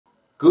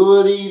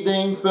Good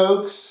evening,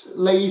 folks,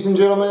 ladies and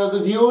gentlemen of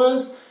the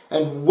viewers,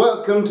 and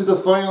welcome to the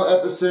final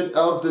episode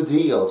of The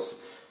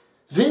Deals.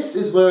 This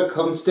is where it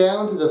comes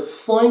down to the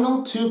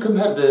final two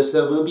competitors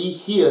that will be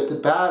here to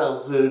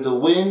battle for the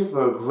win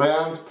for a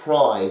grand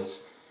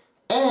prize.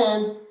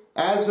 And,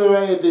 as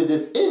already been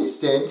this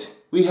instant,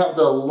 we have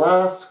the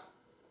last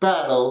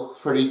battle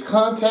for the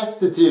contest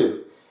to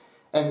do.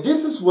 And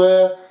this is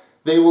where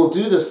they will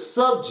do the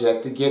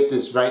subject to get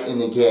this right in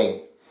the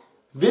game.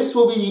 This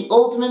will be the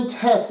ultimate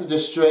test of their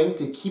strength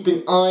to keep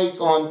an eyes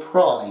on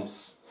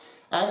prize.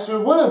 As for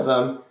one of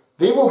them,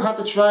 they will have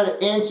to try to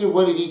answer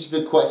one of each of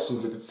the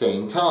questions at the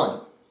same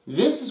time.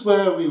 This is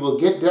where we will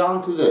get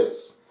down to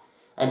this.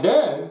 And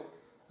then,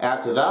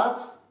 after that,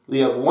 we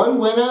have one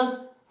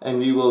winner, and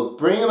we will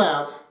bring him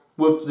out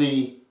with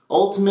the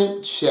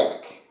ultimate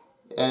check.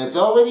 And it's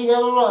already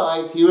have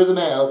arrived here in the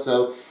mail,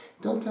 so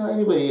don't tell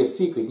anybody a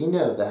secret, you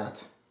know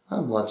that.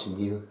 I'm watching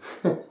you.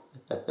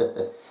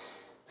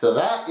 So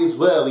that is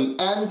where we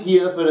end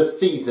here for the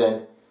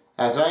season,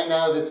 as right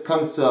now this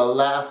comes to the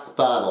last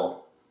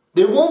battle.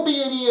 There won't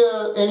be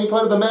any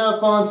part of the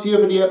marathons here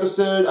for the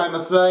episode, I'm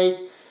afraid,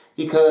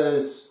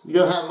 because we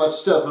don't have much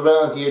stuff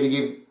around here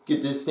to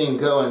get this thing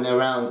going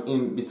around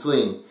in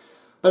between.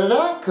 But in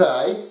that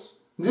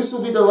case, this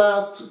will be the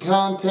last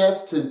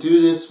contest to do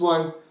this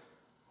one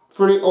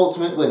for the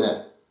ultimate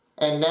winner.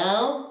 And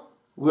now,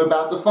 we're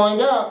about to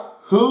find out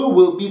who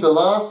will be the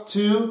last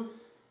two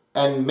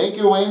and make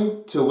your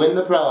way to win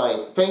the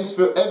prize. Thanks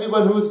for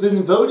everyone who's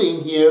been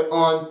voting here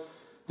on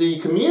the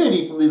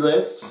community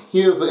lists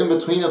here in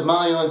between of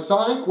Mario and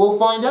Sonic. We'll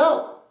find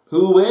out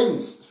who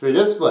wins for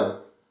this one.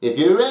 If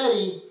you're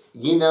ready,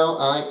 you know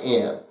I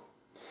am.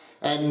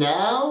 And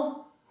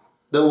now,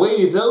 the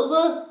wait is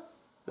over.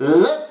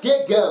 Let's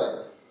get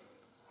going.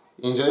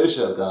 Enjoy the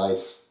show,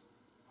 guys.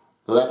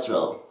 Let's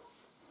roll.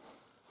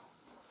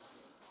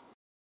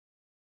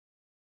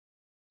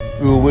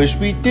 We wish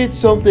we did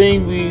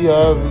something we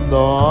haven't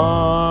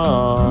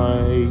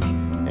done.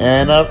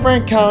 And our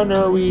friend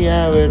counter, we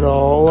have it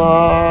all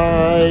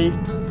lied.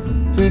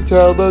 To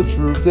tell the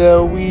truth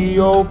that we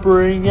all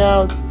bring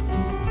out.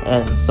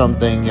 And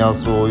something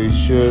else we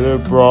should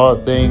have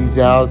brought things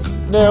out.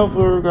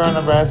 Never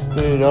gonna rest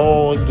it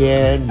all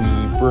again.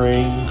 We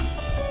bring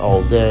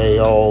all day,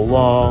 all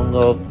long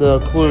of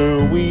the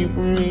clue we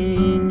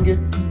bring.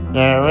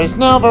 There is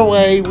no other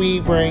way we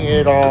bring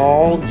it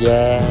all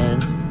again.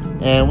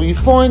 And we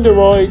find the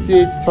right,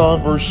 it's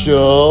time for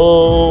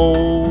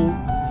show.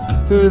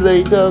 Too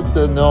late of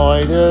the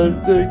night,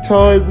 of the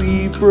time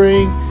we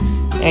bring.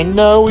 And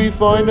now we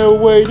find a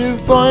way to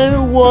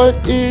find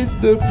what is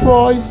the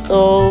price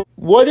of.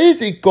 What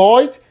is it,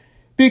 guys?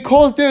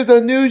 Because there's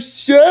a new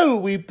show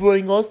we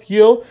bring us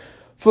here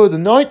for the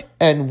night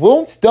and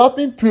won't stop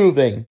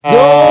improving.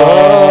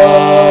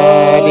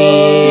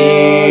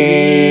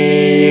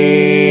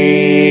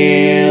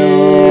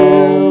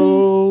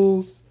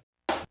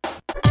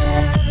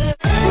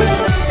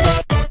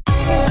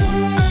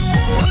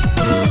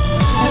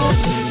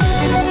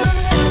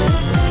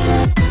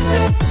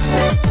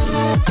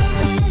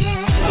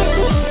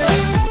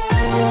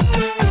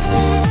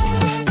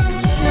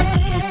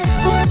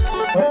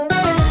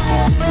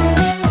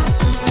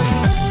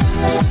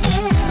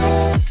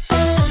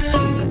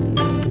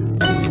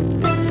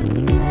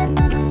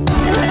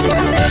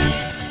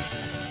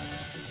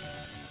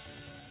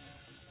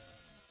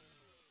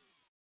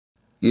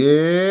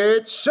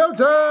 It's showtime!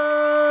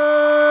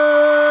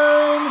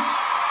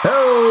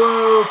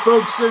 Hello,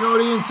 folks and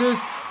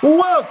audiences.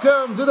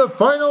 Welcome to the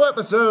final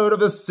episode of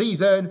the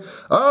season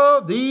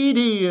of The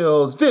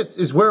Deals. This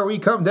is where we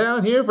come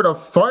down here for the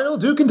final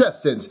two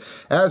contestants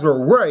as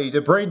we're ready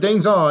to bring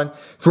things on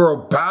for a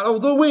battle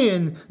to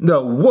win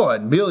the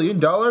 $1 million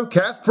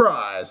cash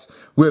prize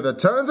with a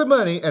tons of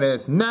money, and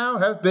it's now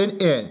have been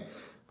in.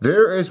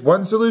 There is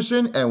one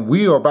solution, and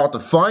we are about to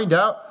find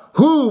out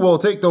who will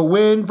take the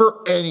win for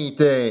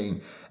anything.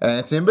 And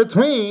it's in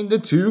between the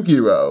two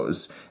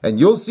heroes. And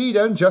you'll see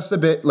them just a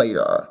bit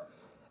later.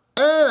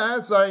 And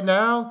as right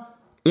now,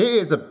 it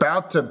is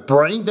about to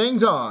bring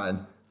things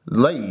on.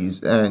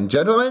 Ladies and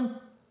gentlemen,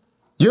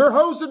 your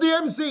host of the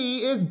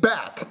MC is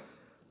back.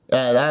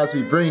 And as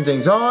we bring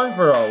things on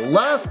for the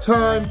last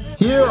time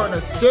here on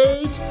the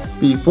stage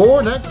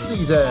before next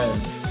season,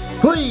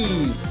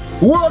 please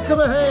welcome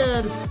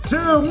ahead to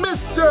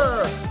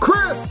Mr.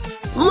 Chris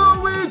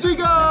Luigi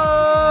Gunn!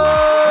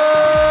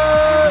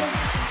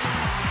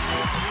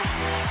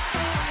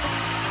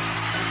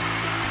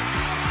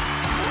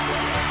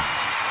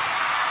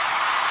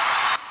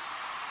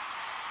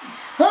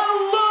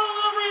 Hello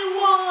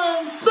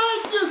everyone!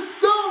 Thank you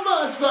so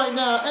much right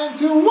now, and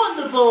to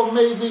wonderful,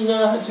 amazing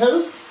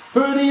host for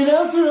the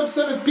announcer of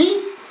Summit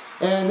Beasts,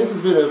 and this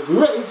has been a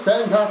great,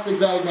 fantastic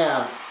ride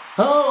now.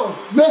 Oh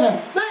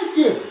man, thank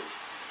you!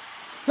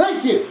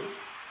 Thank you!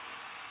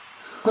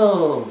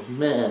 Oh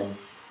man.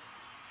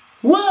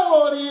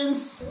 Well,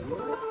 audience,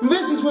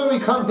 this is where we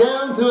come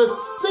down to a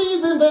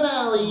season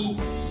finale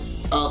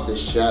of the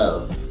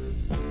show.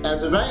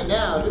 As of right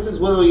now, this is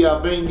where we are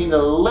bringing the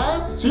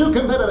last two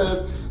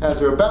competitors as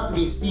we're about to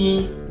be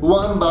seen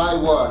one by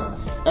one.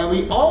 And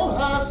we all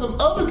have some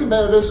other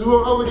competitors who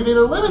have already been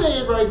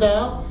eliminated right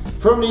now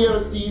from the other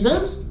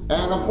seasons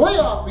and the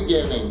playoff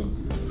beginning.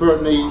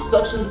 From the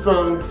section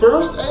from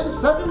first and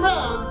second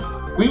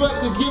round, we like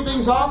to give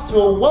things off to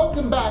a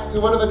welcome back to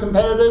one of the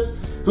competitors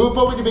who have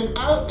already been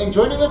out and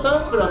joining with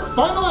us for the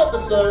final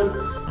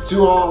episode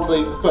to all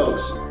the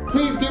folks.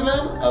 Please give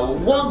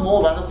them one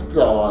more round of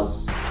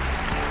applause.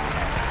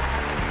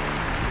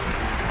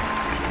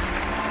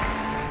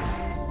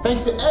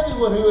 Thanks to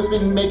everyone who has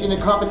been making the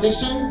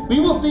competition. We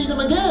will see them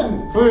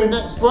again for the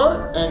next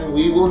part, and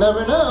we will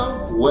never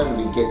know when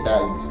we get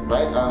that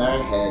right on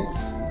our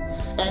heads.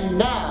 And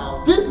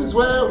now, this is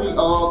where we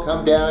all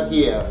come down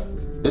here.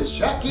 The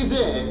check is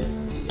in,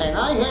 and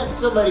I have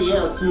somebody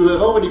else who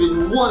have already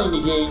been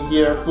wanting the game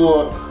here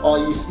for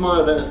all you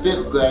smarter than a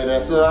fifth grader,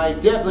 so I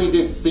definitely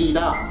did see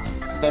that.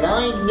 And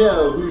I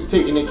know who's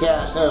taking the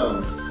cash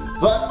home.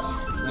 But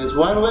there's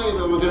one way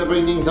that we're going to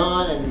bring things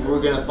on, and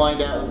we're going to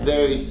find out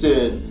very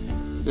soon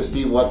to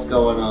see what's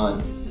going on.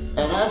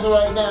 And as of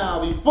right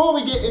now, before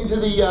we get into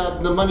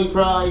the money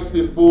prize,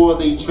 before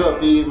the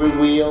trophy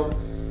reveal,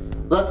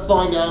 let's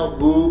find out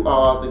who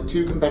the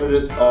two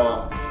competitors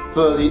are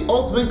for the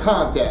ultimate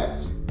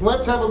contest.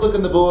 Let's have a look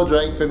on the board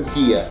right from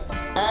here.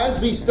 As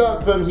we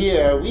start from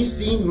here, we've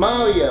seen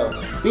Mario.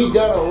 He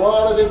done a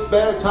lot of his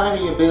better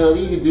timing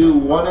ability to do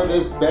one of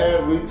his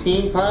better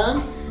routine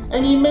plan,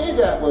 and he made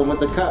that one with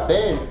the cup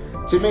in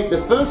to make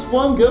the first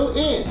one go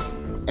in.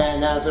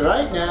 And as of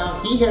right now,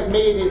 he has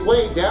made his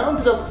way down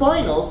to the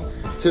finals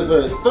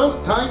for his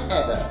first time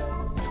ever.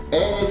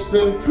 And it's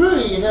been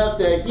proving enough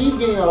that he's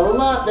getting a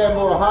lot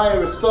more higher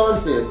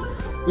responses.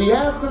 We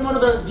have some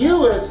of the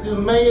viewers who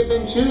may have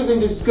been choosing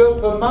to go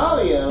for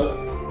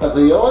Mario, but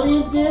the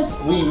audience is,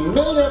 we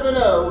may never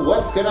know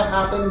what's gonna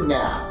happen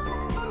now.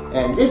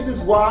 And this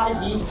is why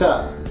he's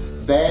tough.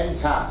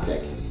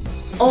 Fantastic.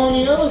 On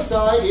the other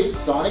side is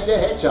Sonic the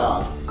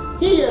Hedgehog.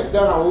 He has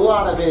done a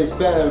lot of his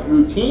better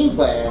routine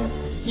plan.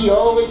 He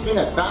always been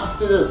a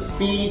faster to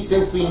speed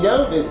since we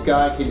know this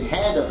guy can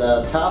handle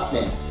the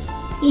toughness.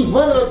 He's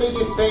one of the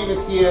biggest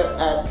famous here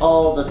at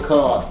all the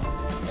cost,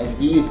 and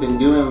he's been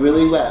doing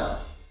really well.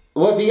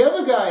 Well, the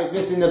other guy is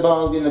missing the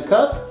ball in the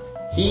cup.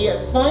 He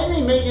has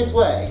finally made his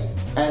way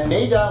and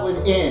made that one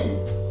in.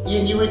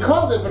 And you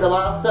recall it for the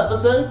last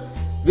episode?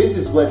 This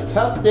is what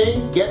tough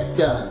things gets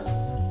done.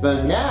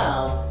 But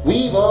now,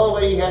 we've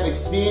already have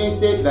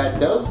experienced it that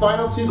those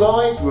final two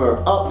guys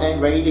were up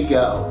and ready to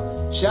go.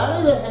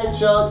 Shadow the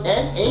Hedgehog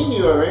and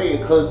Amy were ready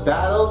to close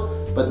battle,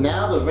 but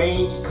now the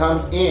range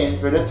comes in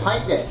for the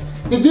tightness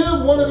to do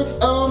one of its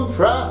own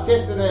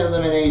process in the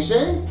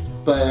elimination.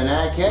 But in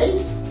that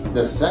case,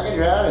 the second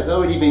round has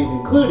already been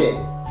concluded,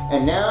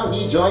 and now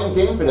he joins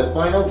in for the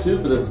final two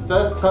for the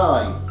first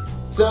time.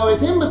 So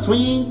it's in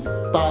between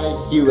by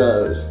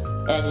heroes.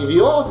 And if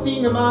you all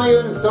seen the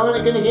Mario and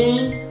Sonic in the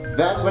game,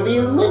 that's when the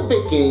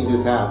Olympic Games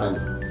has happened.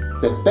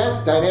 The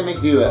best dynamic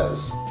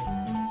duos.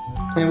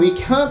 And we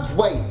can't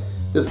wait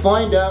to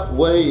find out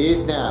what it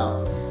is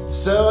now.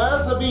 So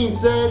as for being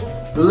said,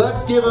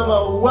 let's give them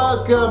a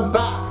welcome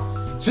back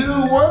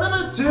to one of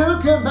the two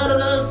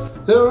competitors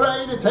who are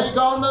ready to take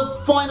on the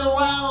final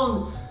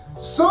round,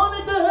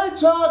 Sonic the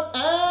Hedgehog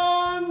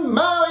and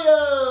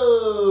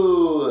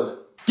Mario!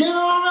 Give them a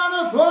round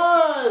of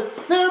applause!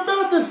 They're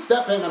about to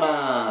step in the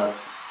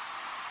mat.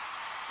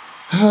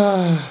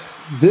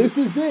 This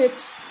is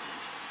it.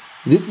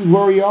 This is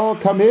where we all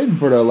come in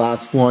for the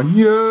last one.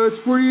 Yeah, it's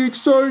pretty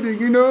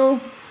exciting, you know?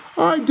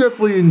 I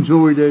definitely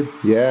enjoyed it.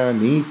 Yeah,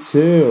 me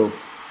too.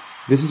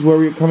 This is where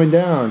we're coming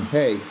down.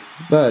 Hey,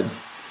 bud.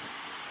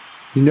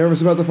 You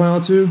nervous about the final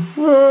two?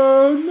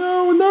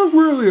 No, not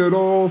really at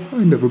all.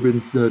 I've never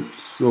been that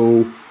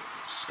so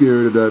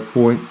scared at that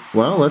point.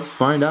 Well, let's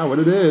find out what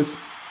it is.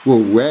 We're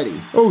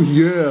ready. Oh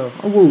yeah,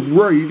 we're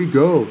ready to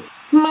go.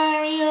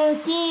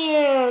 Mario's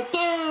here!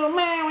 Go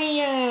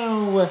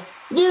Mario!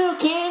 You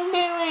can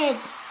do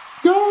it!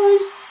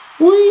 Guys,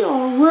 we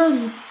are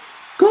ready.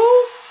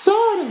 Go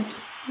Sonic!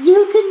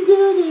 You can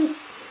do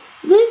this.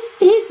 This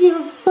is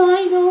your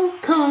final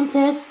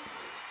contest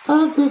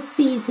of the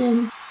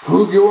season.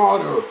 Prove your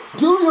honor,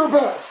 do your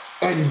best,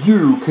 and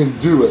you can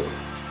do it.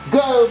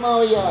 Go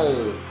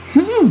Mario!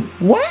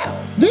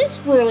 Wow,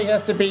 this really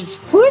has to be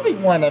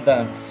proving one of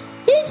them.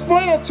 These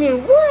final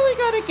two really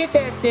gotta get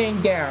that thing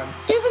down.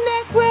 Isn't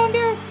that,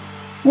 Grounder?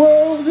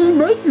 Well, you're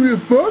making me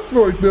fast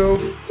right now.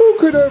 Who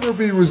could ever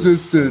be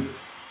resisted?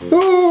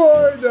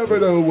 Oh, I never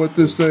know what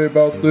to say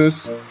about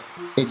this.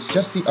 It's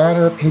just the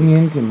honor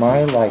opinions in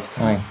my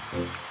lifetime.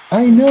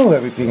 I know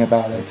everything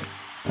about it.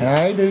 And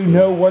I do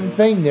know one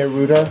thing there,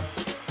 Rooter.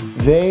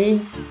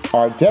 They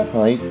are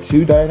definitely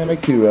two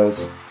dynamic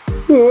duos.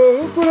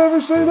 Who could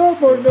ever say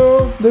that right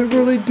now? They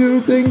really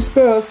do things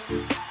best.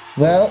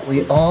 Well,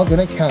 we all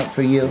gonna count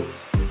for you.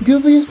 Do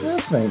it for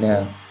yourselves right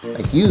now.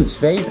 A huge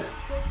favor.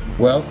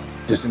 Well,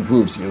 this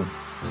improves you.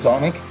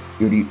 Sonic,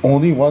 you're the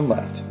only one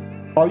left.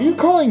 Are you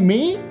calling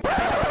me?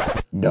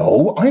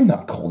 No, I'm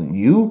not calling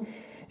you.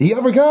 The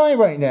other guy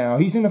right now,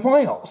 he's in the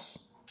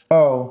finals.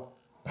 Oh.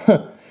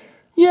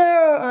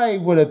 Yeah, I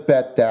would have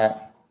bet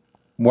that.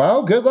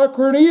 Well, good luck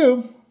to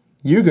you.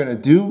 You're gonna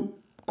do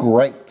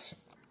great.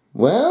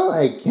 Well,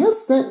 I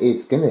guess that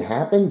it's gonna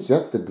happen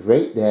just a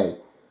great day.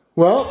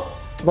 Well,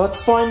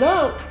 let's find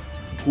out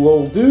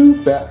who'll do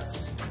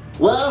best.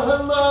 Well,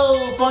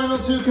 hello, final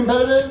two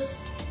competitors.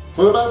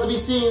 We're about to be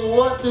seeing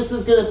what this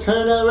is gonna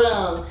turn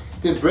around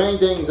to bring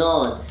things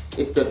on.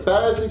 It's the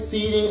better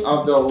succeeding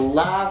of the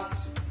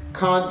last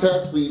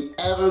contest we've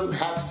ever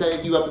have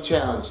set you up a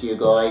challenge here,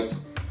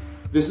 guys.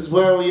 This is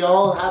where we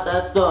all had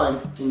that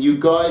fun, and you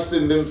guys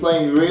have been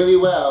playing really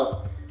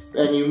well,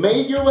 and you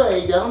made your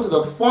way down to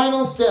the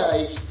final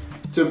stage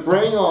to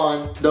bring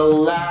on the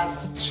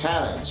last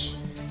challenge.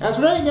 As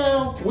right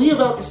now, we're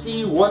about to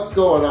see what's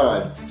going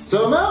on.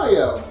 So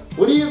Mario,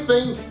 what do you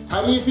think?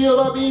 How do you feel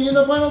about being in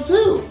the final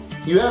two?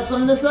 You have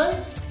something to say?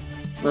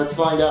 Let's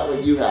find out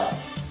what you have.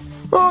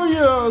 Oh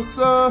yes,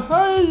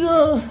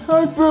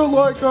 I feel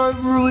like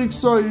I'm really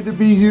excited to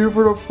be here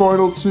for the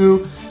final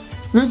two.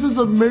 This is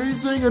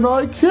amazing, and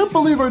I can't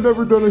believe I've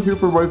never done it here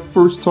for my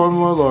first time in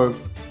my life.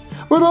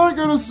 But I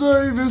gotta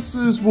say, this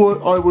is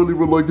what I really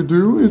would like to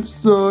do.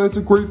 It's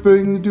a great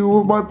thing to do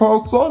with my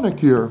pal Sonic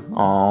here.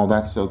 Oh,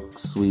 that's so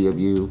sweet of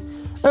you.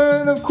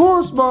 And of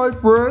course, my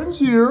friends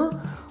here,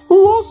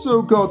 who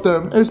also got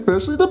them,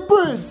 especially the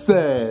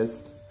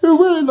princess, who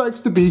really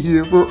likes to be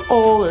here for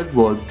all at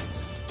once.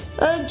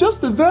 And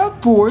just at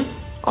that point,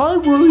 I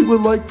really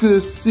would like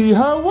to see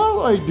how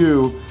well I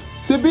do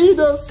to be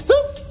the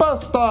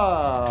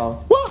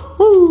superstar.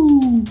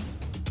 Woohoo!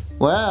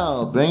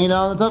 Well, bringing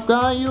on the tough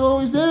guy you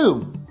always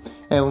do.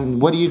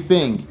 And what do you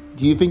think?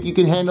 Do you think you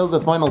can handle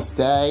the final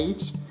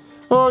stage?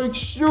 I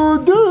sure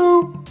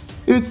do.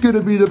 It's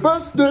gonna be the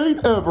best date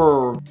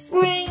ever.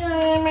 Bring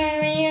on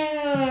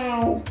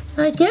Mario!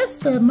 I guess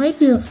that might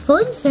be a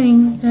fun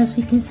thing, as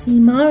we can see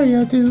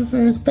Mario do for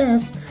his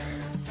best.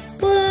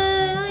 But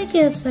I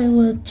guess I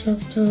would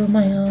just do it on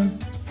my own.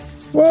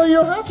 Well,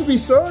 you'll have to be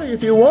sorry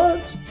if you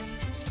want.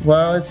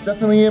 Well, it's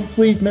definitely a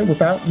improvement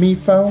without me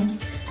phone.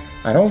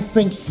 I don't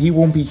think he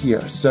won't be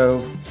here,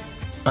 so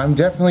I'm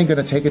definitely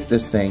gonna take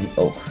this thing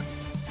over.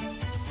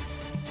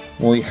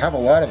 Well, you have a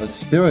lot of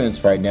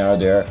experience right now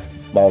there,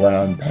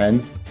 Ball-Round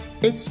Pen.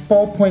 It's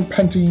ballpoint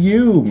pen to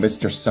you,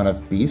 Mr. Son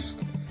of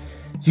Beast.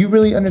 Do you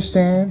really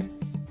understand?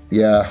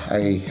 Yeah,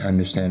 I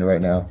understand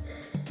right now.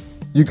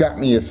 You got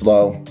me,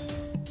 Flo.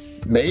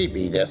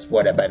 Maybe this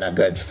would have been a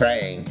good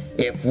thing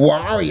if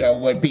Wario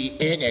would be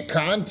in a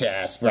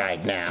contest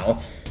right now.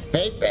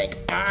 They think,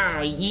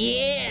 oh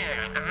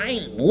yeah,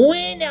 I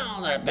win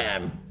all of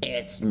them.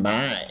 It's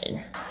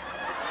mine.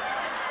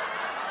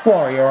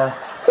 Wario,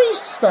 please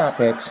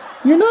stop it.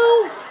 You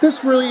know,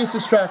 this really is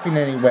distracting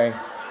anyway.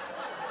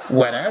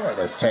 Whatever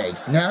this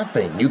takes,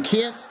 nothing. You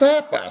can't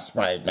stop us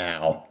right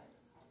now.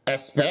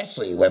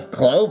 Especially with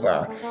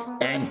Clover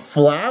and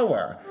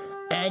Flower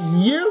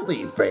and you,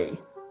 Leafy.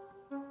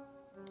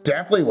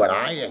 Definitely what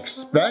I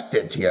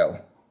expected you.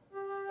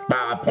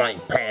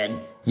 Ballpoint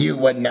Pen, you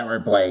would never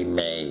blame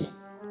me.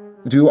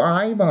 Do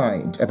I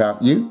mind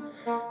about you?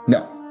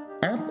 No,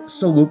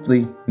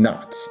 absolutely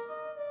not.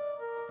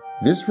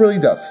 This really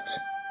doesn't.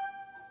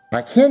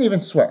 I can't even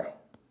swear.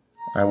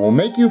 I will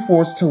make you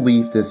forced to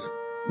leave this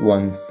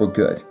one for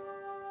good.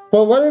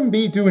 But let him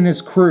be doing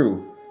his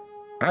crew.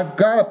 I've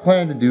got a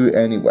plan to do it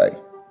anyway.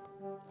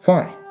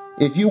 Fine.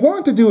 If you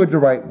want to do it the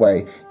right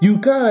way, you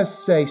gotta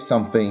say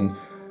something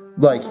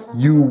like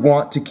you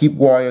want to keep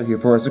Wario here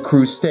for as a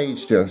crew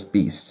stage there,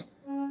 Beast.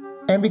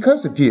 And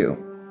because of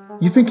you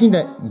thinking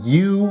that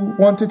you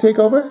want to take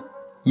over?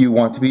 You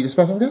want to be the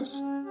special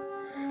guest?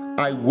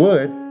 I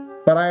would,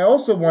 but I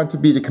also want to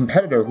be the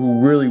competitor who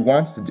really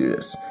wants to do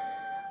this.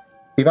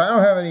 If I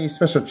don't have any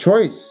special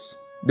choice,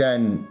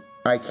 then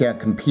I can't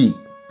compete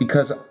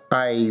because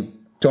I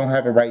don't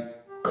have a right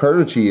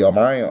courtesy on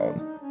my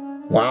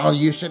own. Well,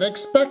 you should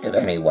expect it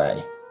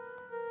anyway.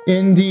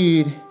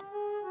 Indeed.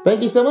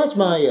 Thank you so much,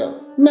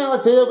 Mario. Now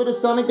let's head over to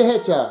Sonic the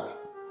Hedgehog.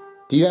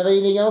 Do you have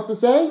anything else to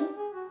say?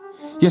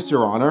 Yes,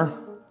 Your Honor.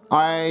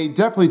 I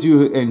definitely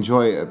do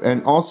enjoy it.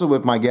 And also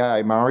with my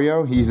guy,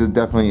 Mario, he's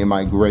definitely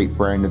my great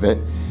friend of it.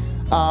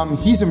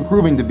 He's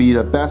improving to be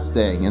the best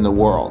thing in the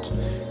world.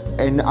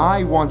 And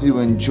I want to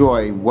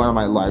enjoy one of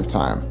my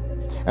lifetime.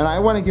 And I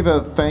want to give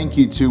a thank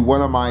you to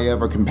one of my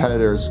other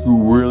competitors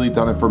who really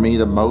done it for me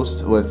the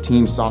most with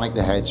Team Sonic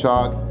the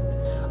Hedgehog.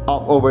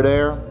 Up over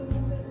there,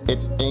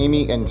 it's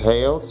Amy and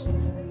Tails.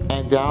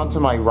 And down to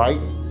my right,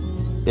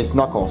 it's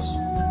Knuckles.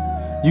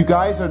 You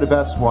guys are the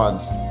best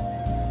ones.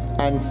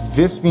 And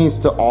this means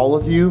to all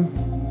of you,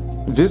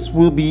 this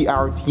will be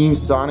our Team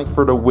Sonic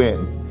for the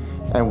win.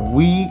 And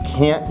we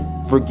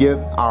can't forgive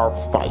our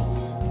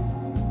fight.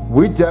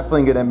 We're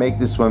definitely gonna make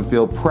this one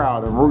feel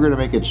proud, and we're gonna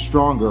make it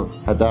stronger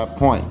at that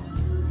point.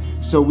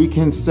 So we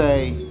can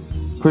say,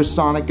 Chris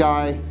Sonic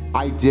guy,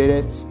 I did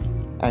it,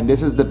 and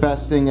this is the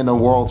best thing in the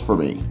world for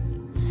me.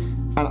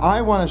 And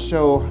I wanna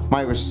show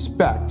my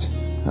respect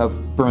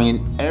of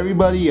bringing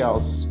everybody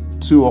else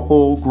to a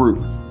whole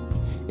group.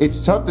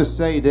 It's tough to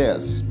say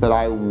this, but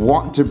I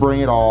want to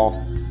bring it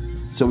all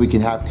so we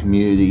can have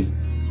community.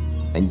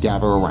 and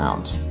gather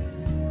around.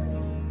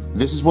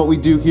 This is what we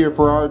do here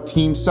for our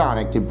Team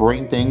Sonic to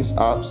bring things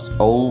up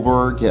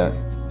over again.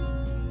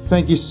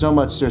 Thank you so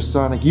much, Sir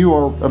Sonic. You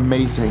are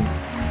amazing.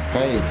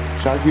 Hey,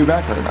 shout out to you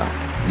back right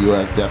now. You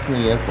are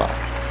definitely as well.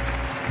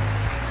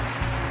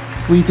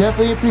 We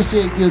definitely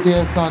appreciate you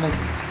there, Sonic.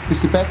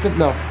 It's the best of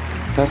luck.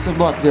 Best of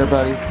luck there,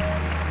 buddy.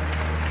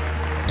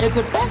 It's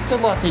the best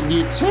of luck in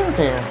you too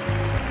there.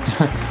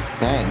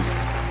 Thanks.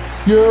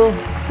 Yeah,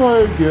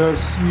 I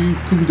guess you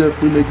can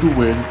definitely make a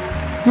win.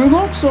 Good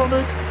luck,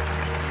 Sonic.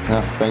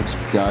 Thanks,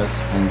 guys.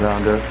 And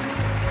Grounder,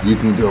 you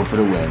can go for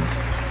the win.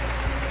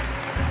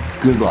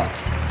 Good luck.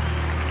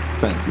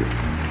 Thank you.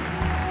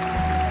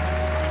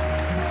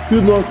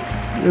 Good luck,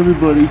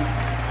 everybody.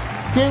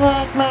 Good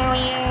luck,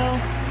 Mario.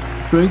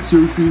 Thanks,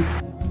 Yoshi.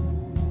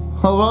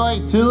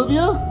 Alright, two of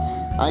you?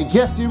 I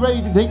guess you're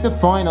ready to take the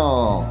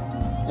final.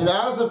 And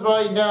as of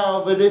right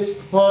now, for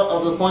this part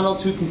of the final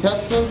two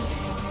contestants,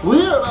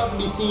 we're about to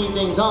be seeing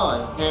things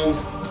on. And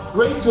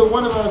great to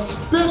one of our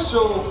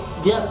special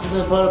guests in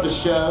the part of the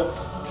show,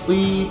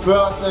 we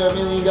brought the $1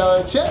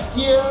 million check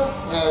here,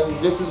 and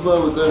this is where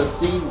we're going to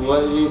see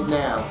what it is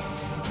now.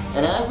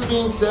 And as of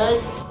being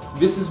said,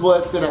 this is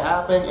what's going to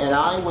happen, and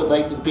I would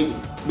like to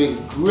make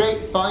a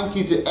great thank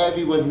you to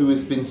everyone who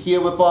has been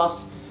here with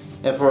us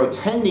and for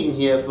attending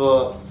here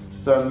for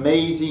the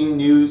amazing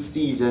new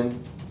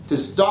season. To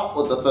start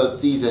with the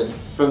first season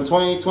from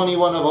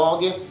 2021 of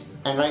August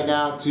and right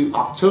now to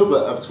October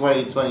of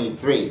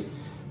 2023.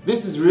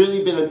 This has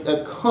really been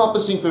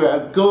accomplishing for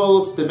our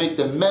goals, to make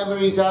the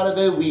memories out of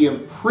it. We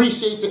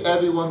appreciate to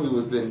everyone who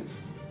has been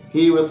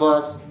here with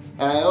us.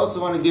 And I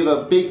also want to give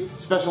a big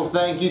special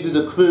thank you to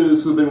the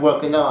crews who've been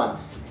working on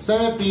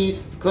Sonic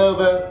Beast,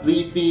 Clover,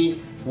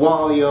 Leafy,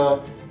 Warrior,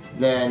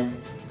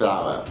 then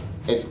Flower.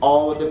 It's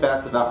all with the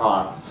best of our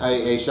heart.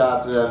 A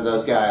shout out to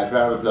those guys.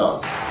 Round of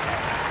applause.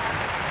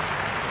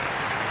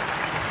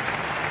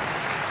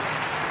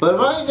 But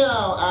right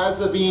now,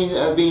 as of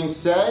being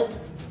said,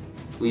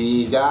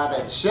 we got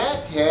a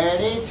check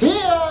and it's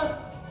here!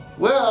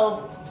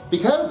 Well,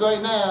 because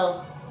right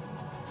now,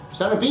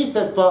 Sonic Beast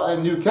has brought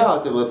a new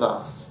character with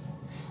us.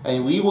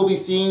 And we will be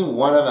seeing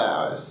one of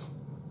ours.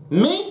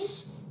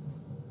 Meet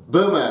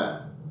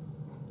Boomer,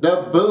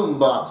 the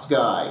boombox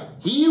guy.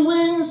 He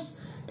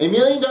wins $1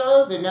 million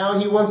and now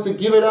he wants to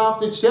give it off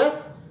to check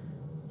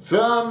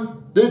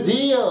from the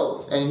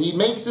deals. And he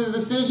makes a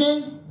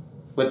decision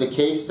with the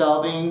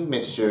case-solving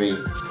mystery.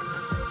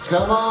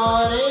 Come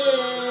on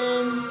in!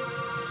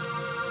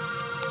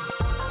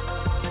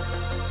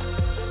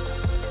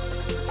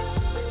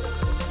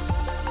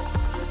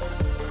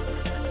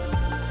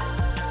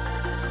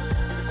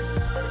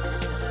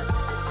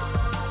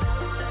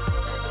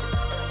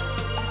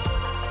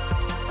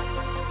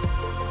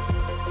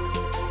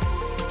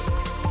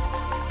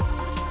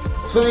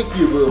 Thank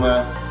you,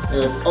 Boomer,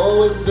 and it's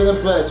always been a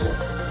pleasure.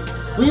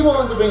 We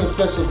wanted to bring a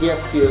special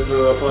guest here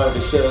for a part of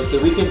the show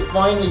so we can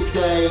finally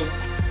say,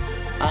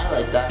 I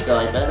like that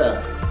guy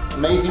better.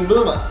 Amazing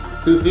Boomer,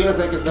 who feels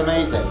like it's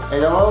amazing.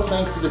 And all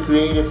thanks to the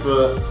creator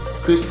for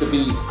Chris the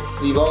Beast.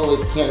 We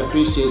always can't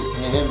appreciate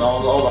him,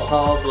 all the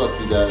hard work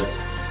he does.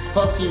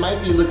 Plus, he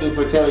might be looking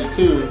for Telly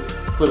Toon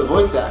for the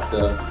voice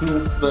actor.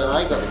 But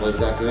I got the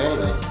voice actor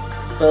anyway.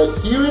 But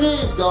here it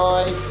is,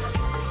 guys.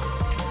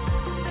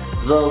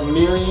 The $1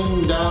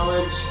 million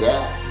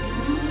check.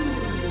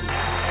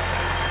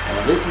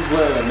 And this is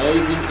what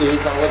amazing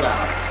is all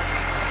about.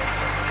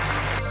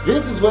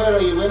 This is where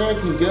a winner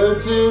can go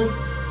to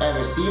and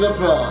receive a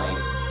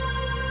prize.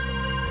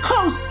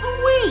 Oh,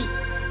 sweet!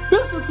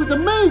 This looks like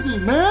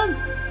amazing, man!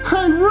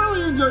 I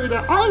really enjoyed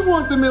that. I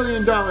want the $1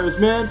 million,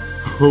 man.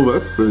 Oh,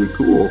 that's very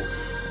cool.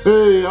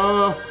 Hey,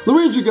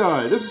 Luigi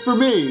guy, this is for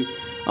me.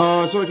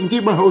 So I can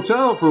keep my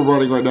hotel for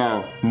running right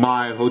now.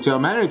 My hotel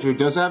manager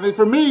does have it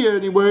for me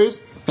anyways.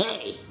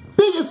 Hey,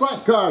 biggest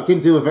lifeguard can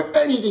do it for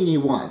anything he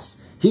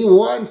wants. He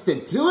wants to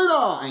do it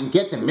all and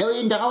get the $1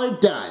 million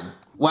done.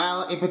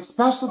 Well, if it's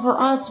special for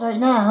us right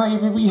now,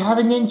 if we have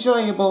an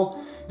enjoyable,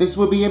 this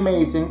would be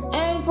amazing.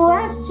 And for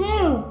us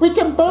too. We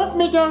can both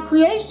make our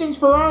creations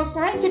for our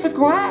scientific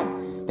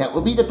lab. That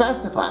will be the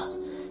best of us.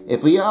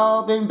 If we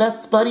all been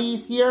best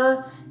buddies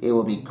here, it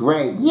will be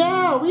great.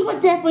 Yeah, we would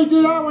definitely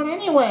do that one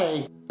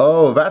anyway.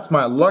 Oh, that's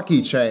my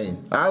lucky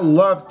chain. I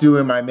love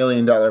doing my $1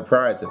 million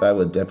prize. If I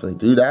would definitely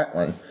do that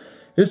one.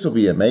 This will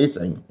be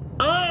amazing.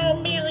 Oh,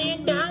 $1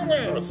 million!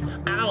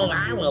 Oh,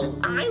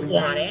 I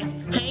want it.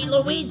 Hey,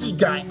 Luigi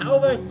guy,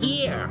 over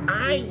here.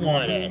 I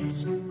want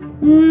it.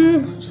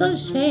 It's a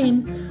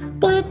shame.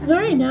 But it's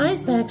very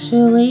nice,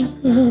 actually.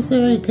 It's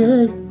very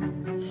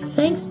good.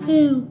 Thanks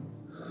to...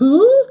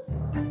 who?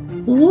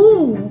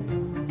 Ooh.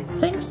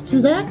 Thanks to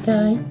that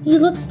guy. He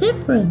looks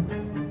different.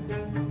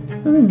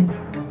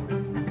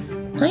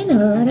 I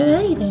never heard of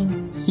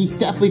anything. He's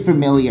definitely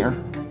familiar.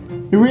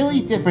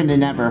 Really different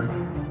than ever.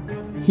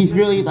 He's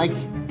really like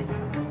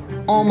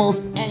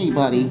almost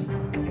anybody.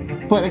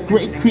 But a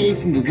great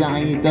creation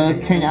design. It does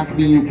turn out to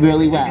be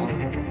really well.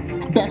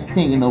 Best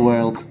thing in the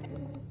world.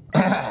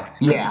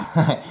 Yeah,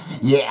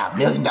 Yeah, $1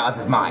 million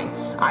is mine.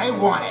 I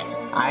want it.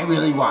 I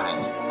really want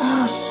it.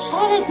 Oh,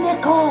 shut it,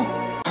 Nickel.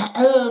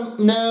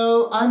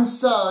 No, I'm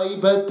sorry,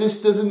 but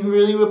this doesn't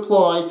really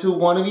reply to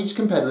one of each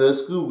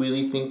competitors who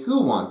really think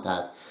who want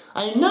that.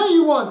 I know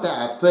you want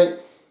that,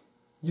 but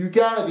you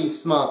gotta be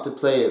smart to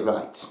play it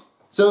right.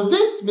 So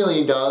this $1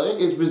 million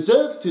is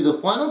reserved to the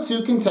final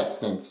 2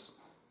 contestants.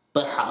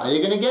 But how are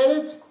you gonna get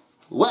it?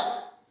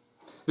 Well,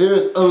 there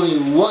is only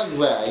one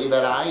way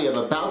that I am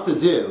about to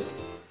do.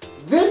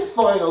 This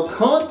final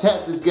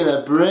contest is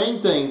gonna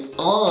bring things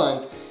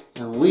on,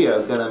 and we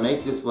are gonna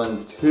make this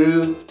one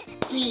too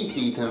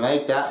easy to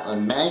make that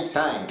one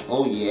maintain.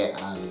 Oh yeah,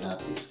 I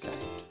love this guy.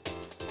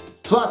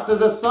 Plus,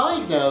 as a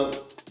side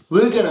note,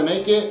 we're gonna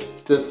make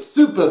it the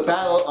Super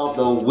Battle of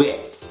the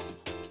Wits.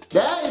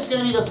 That is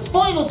gonna be the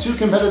final 2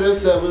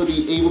 competitors that will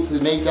be able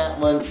to make that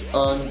one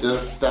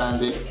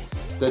understand it.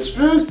 The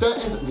true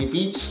sentence with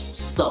each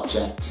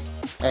subject.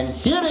 And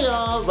here they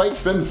are right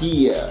from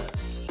here.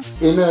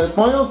 In the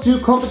final 2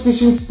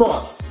 competition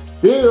spots,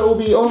 there will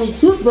be only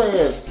 2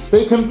 players.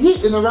 They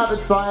compete in the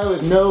rapid fire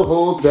with no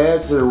holds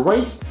barred to the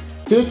race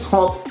to the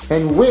top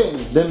and win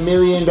the $1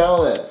 million.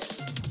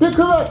 The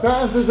correct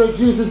answers are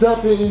juices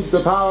up in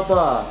the power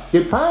bar.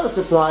 Your power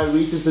supply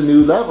reaches the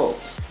new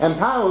levels, and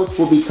powers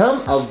will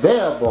become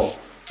available.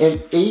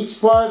 In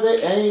each part of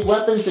it, any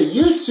weapons that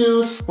you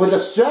choose, with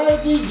a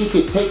strategy, you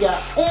can take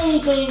out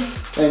anything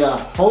in the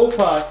whole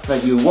part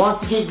that you want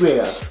to get rid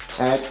of.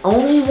 And it's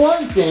only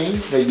one thing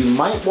that you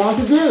might want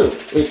to do.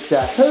 It's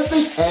the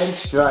perfect end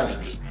strike.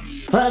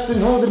 Press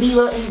and hold the B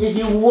button if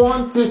you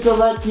want to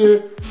select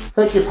your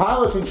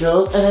power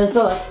controls, and then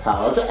select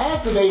power to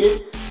activate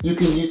it. You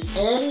can use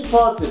any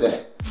parts of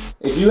it.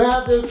 If you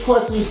have those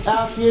questions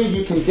out here,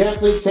 you can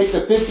definitely take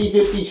the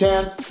 50-50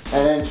 chance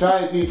and then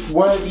try to do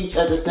one of each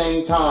at the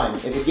same time.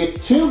 If it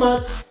gets too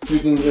much, you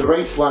can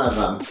erase one of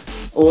them.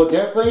 Or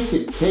definitely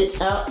could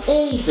take out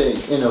anything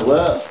in a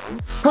row.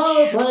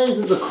 Power plays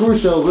is a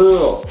crucial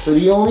rule, so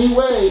the only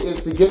way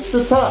is to get to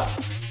the top.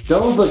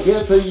 Don't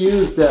forget to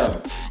use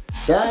them.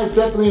 That is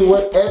definitely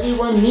what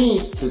everyone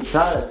needs to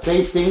try to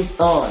face things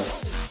on.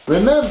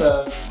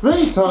 Remember,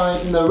 3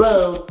 times in a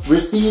row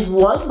receives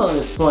 1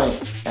 bonus point,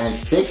 and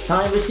 6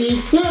 times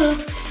receives 2,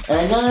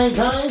 and 9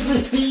 times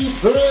receives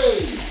 3.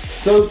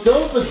 So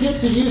don't forget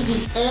to use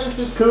these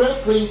answers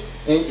correctly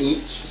in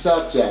each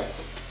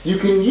subject. You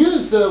can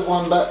use the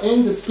 1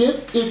 button to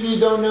skip if you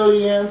don't know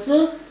the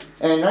answer,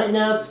 and right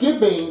now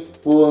skipping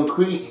will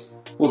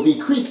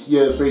decrease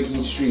your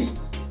breaking streak.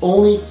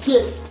 Only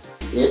skip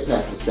if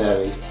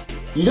necessary.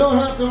 You don't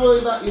have to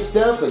worry about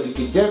yourself, but you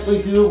can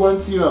definitely do it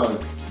once you're on.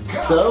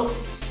 So,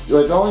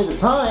 with only the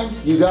time,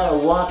 you gotta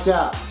watch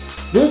out.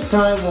 This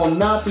time will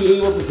not be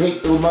able to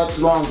take much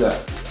longer.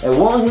 And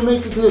one who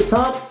makes it to the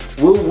top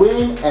will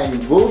win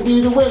and will be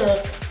the winner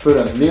for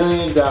the $1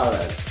 million.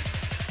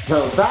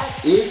 So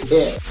that is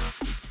it.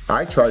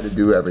 I try to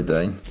do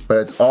everything, but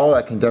it's all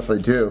I can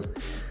definitely do.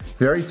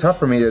 Very tough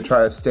for me to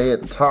try to stay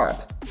at the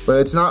top,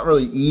 but it's not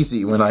really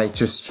easy when I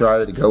just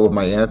try to go with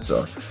my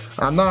answer.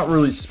 I'm not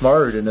really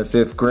smart in a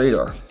 5th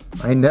grader.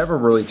 I never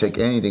really take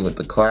anything with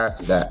the class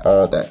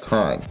all that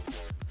time.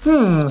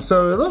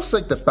 So it looks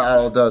like the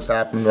battle does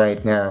happen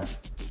right now.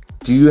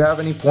 Do you have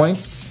any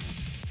points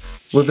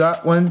with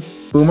that one,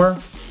 Boomer?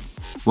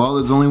 Well,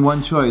 there's only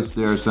one choice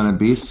there, Son of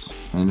Beast,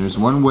 and there's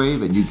one way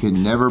that you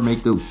can never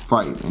make the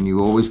fight, and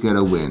you always get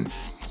a win.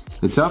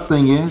 The tough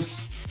thing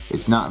is,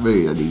 it's not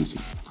really that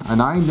easy.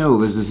 And I know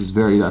this is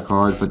very that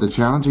hard, but the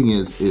challenging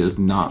is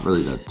not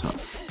really that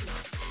tough.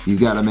 You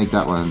gotta make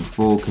that one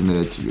full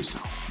committed to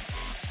yourself.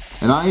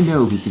 And I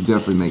know who can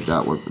definitely make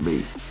that work for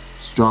me.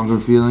 Stronger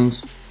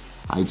feelings,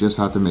 I just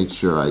have to make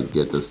sure I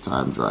get this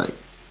timed right.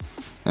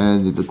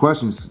 And if the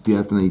questions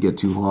definitely get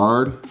too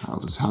hard, I'll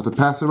just have to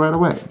pass it right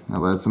away.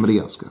 I'll let somebody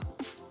else go.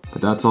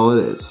 But that's all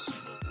it is.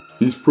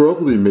 He's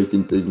probably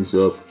making things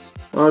up.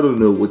 I don't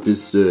know what to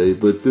say,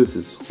 but this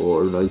is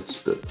harder than I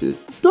expected.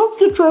 Don't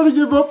you try to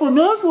give up on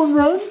that one,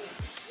 Ren.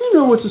 You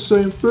know it's the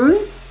same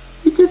thing.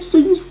 He gets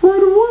things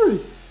right away.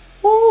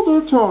 All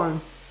the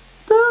time.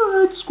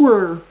 Fair and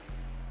square.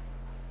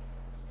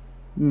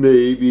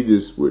 Maybe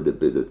this would have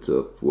been a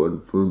tough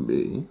one for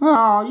me.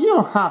 Oh, you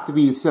don't have to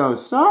be so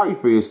sorry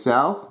for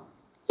yourself.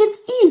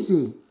 It's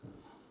easy.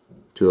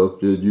 Tough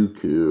that you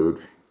cared.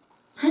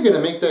 I gotta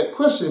make that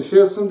question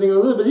feel something a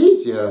little bit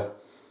easier.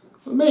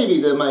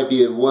 Maybe there might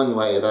be one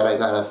way that I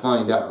gotta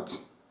find out.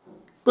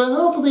 But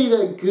hopefully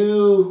that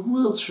goo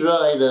will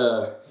try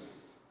to,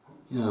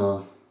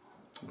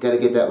 gotta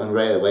get that one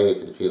right away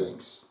for the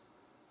feelings.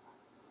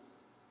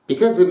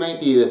 Because it might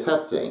be a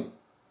tough thing.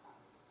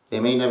 They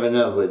may never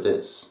know who it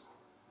is.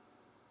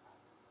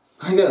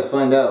 I gotta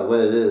find out what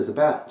it is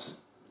about.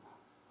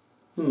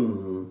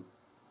 Oh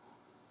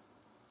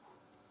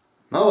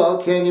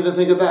well, can't even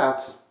think of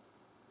that.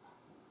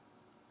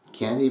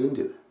 Can't even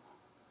do it.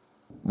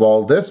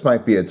 Well, this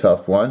might be a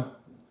tough one.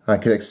 I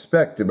could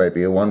expect there might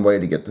be one way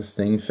to get this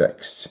thing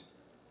fixed.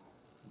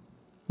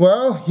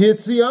 Well,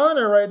 it's the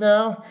honor right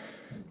now.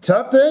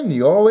 Tough thing,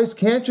 you always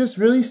can't just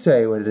really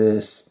say what it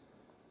is.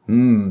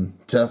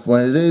 Tough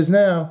one it is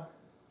now.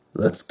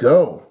 Let's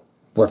go.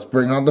 Let's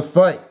bring on the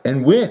fight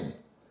and win.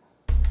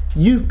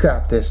 You've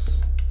got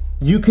this.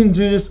 You can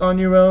do this on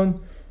your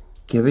own.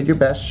 Give it your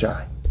best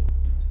shot.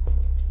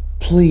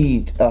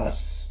 Plead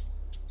us.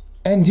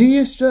 And do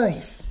your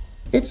strife.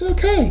 It's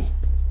okay.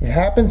 It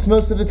happens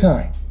most of the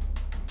time.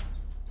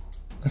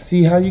 Let's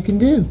see how you can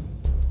do.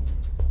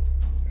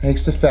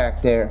 Thanks to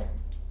fact there.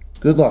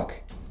 Good luck.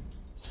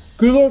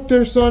 Good luck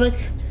there, Sonic.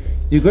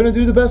 You're gonna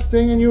do the best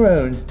thing on your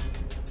own.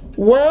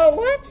 Well,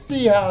 let's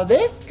see how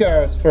this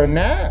goes for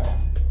now.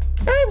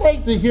 I'd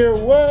like to hear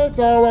what it's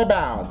all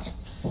about.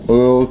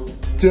 Well,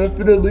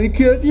 definitely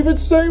can't even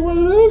say what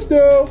it is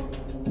now.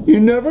 You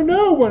never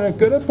know when it's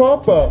gonna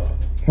pop up.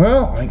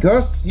 Well, I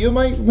guess you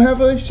might have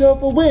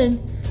yourself a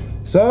win.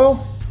 So,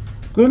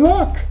 good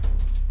luck.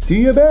 Do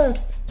your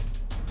best.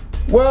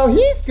 Well,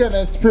 he's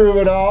gonna prove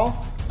it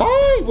all.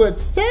 I would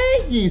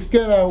say he's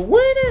gonna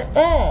win it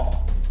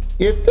all.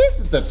 If this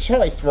is the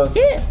choice for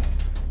him,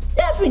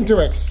 nothing to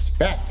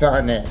expect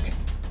on it.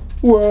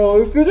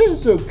 Well, if it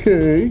is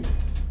okay,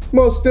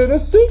 must then a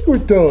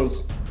secret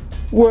does.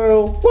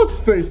 Well, let's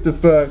face the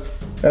fact.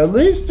 At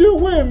least you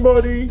win,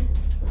 buddy.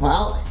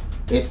 Well,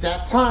 it's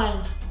that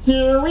time.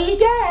 Here we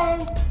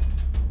go.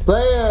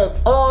 Players,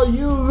 are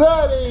you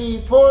ready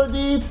for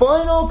the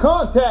final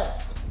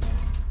contest?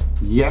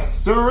 Yes,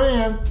 sir, I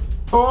am.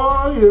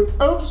 I am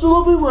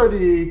absolutely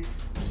ready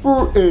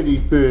for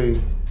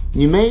anything.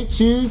 You may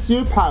choose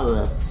your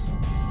power-ups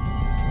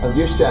of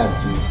your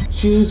strategy.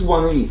 Choose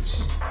one of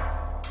each.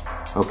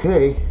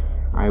 Okay,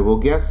 I will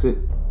guess it.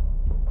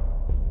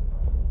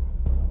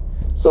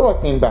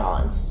 Selecting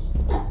balance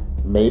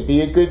may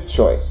be a good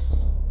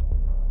choice.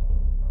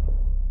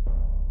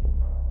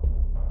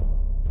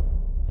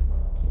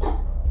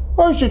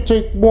 I should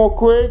take more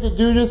credit to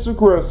do this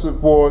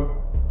aggressive one.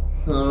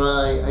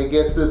 Alright, I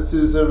guess those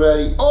twos are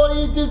ready.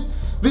 Audiences,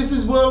 this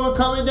is where we're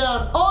coming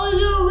down. Are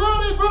you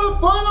ready for the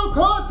final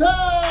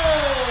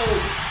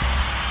contest?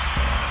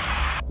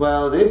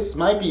 Well, this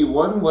might be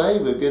one way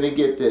we're gonna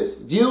get this.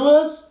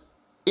 Viewers,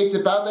 it's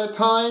about that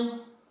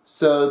time,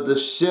 so the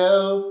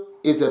show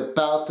is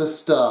about to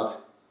start.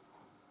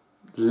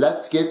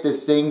 Let's get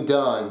this thing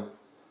done.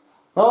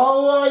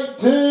 Alright,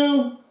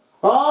 two,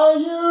 are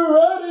you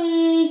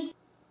ready?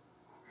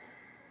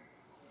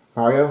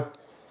 Mario,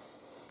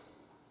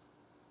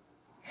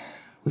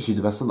 wish you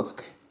the best of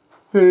luck.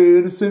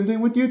 hey, the same thing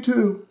with you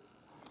too.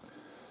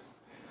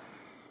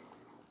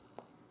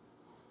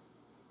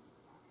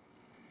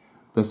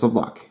 Best of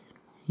luck.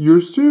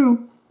 Yours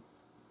too.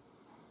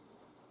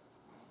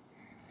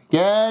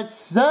 Get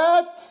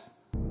set!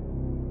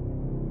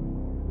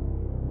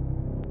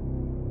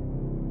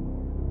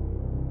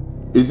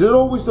 Is it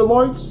always the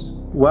lights?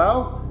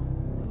 Well,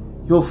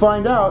 you'll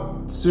find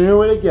out sooner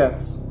when it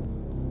gets.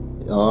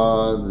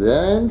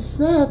 Then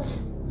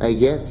set. I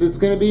guess it's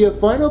gonna be a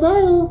final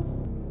battle.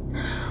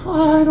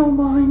 I don't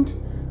mind.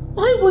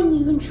 I wouldn't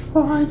even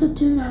try to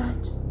do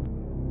that.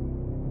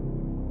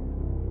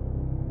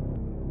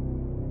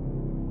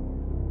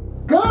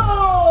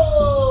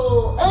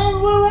 Go!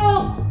 And we're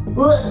up!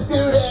 Let's do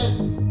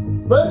this!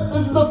 This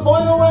is the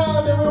final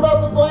round and we're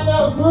about to find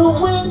out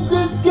who wins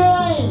this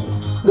game!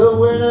 The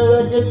winner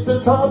that gets the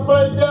top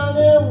right down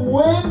there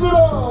wins it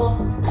all!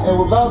 And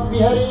we're about to be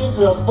heading into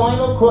the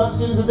final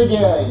questions of the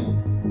game.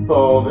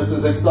 Oh, this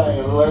is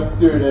exciting. Let's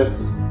do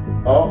this.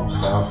 Oh,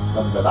 no,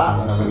 look at that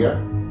one over here.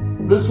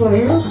 This one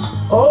here?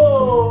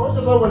 Oh, I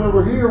got that one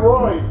over here,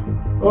 right.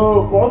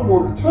 Oh, for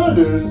more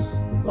tennis.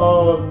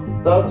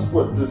 That's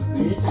what this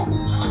needs.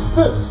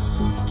 This.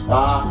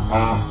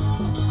 Pass.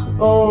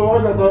 Oh,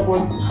 I got that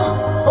one.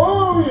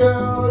 Oh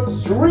yeah,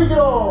 let's drink it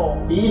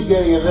all. He's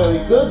getting it very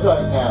good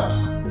right now.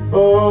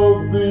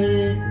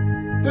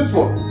 This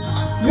one.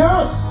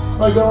 Yes,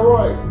 I got it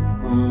right.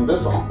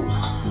 This one.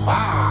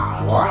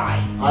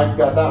 Right. I've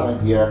got that one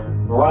here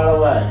right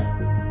away.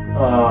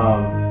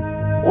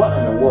 What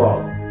in the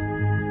world?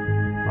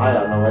 I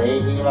don't know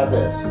anything about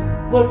this.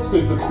 Let's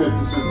take the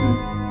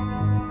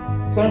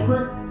 50-50.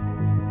 Sanskrit?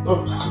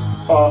 Oh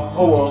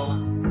well.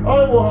 I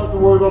won't have to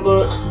worry about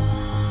that.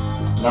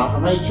 Not for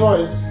my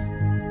choice.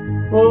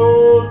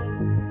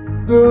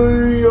 The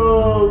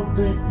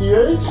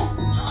H?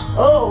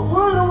 Oh,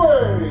 right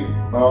away!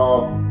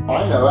 I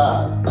know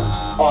that.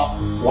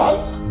 What?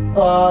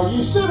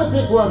 You should have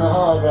picked one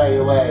hard right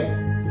away.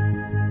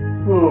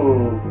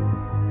 Oh,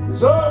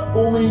 is that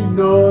only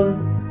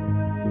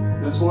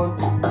none? This one?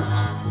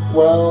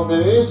 Well,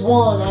 there is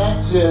one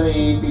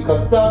actually,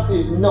 because that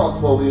is not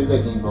what we were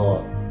looking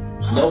for.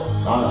 Nope,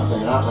 I'm not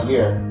taking that one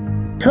here.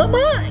 Come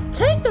on,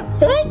 take the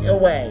fight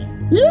away.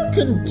 You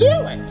can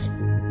do it.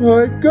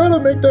 I've got to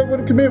make that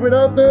one commitment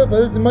out there,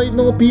 but it might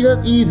not be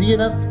that easy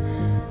enough.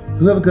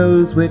 Whoever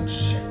goes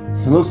which.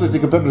 It looks like the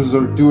competitors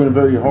are doing it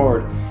very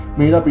hard.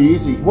 May not be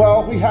easy.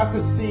 Well, we have to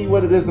see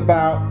what it is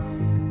about.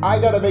 I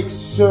got to make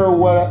sure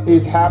what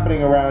is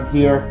happening around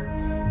here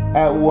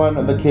at one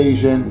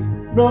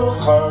occasion. No,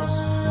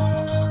 pass.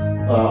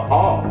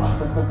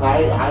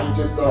 I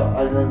just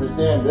I don't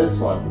understand this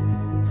one.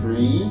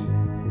 3,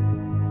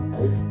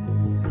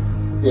 5,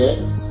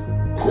 6.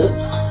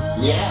 This?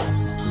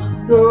 Yes.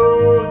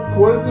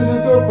 Quentin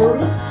and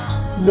Alberta?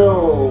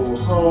 No.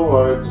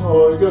 Alright,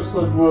 so I guess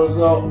that was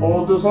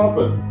all just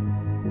happened.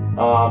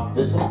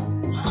 This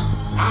one?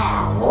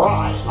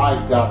 Alright,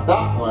 I got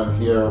that one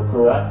here,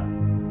 correct?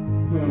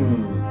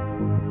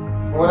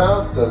 What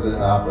else does it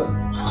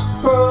happen?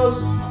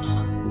 First,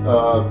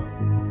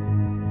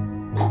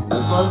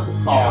 this one?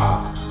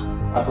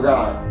 I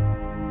forgot.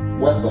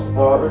 What's the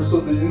farthest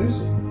of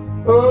these?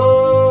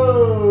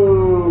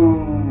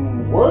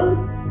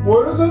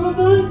 What is it in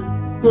there?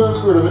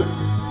 Get rid of it.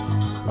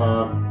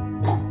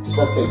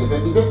 Let's take the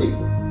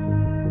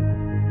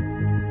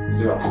 50-50.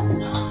 0.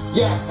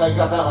 Yes, I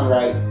got that one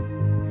right.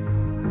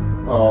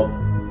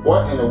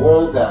 What in the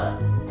world is that?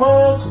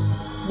 Pass!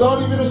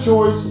 Not even a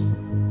choice.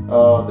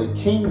 The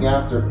king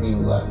after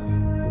England.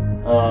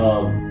 I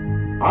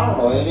don't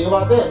know anything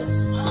about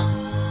this.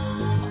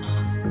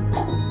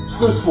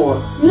 This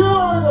one. Yeah,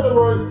 I got it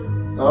right.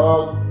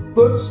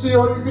 Let's see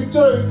how you can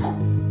take.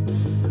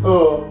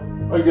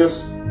 I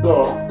guess,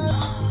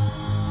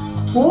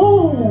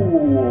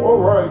 Whoa,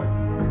 alright.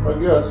 I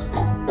guess.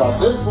 Got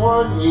this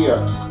one here.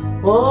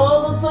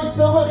 Oh, looks like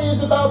somebody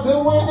is about to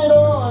win it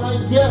all. I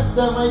guess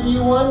that might be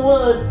one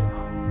word.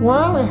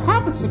 Well, it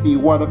happens to be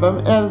one of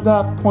them at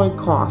that point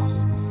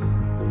cost.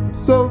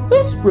 So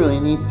this really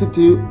needs to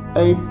do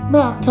a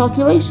math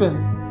calculation.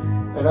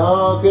 And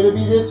could it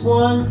be this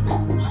one?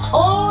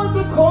 Oh, it's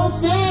a close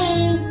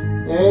game.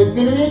 It's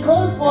gonna be a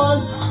close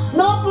one.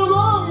 Not for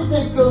long, it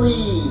takes the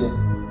lead.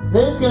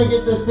 Then it's gonna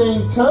get this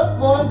thing tough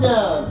one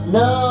down.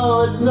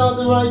 No, it's not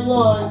the right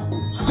one.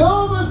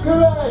 Dover's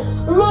correct.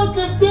 Look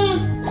at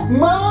this.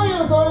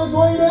 Mario's on his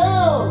way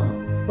down.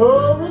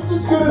 This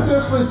is gonna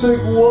definitely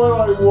take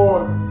what I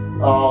want.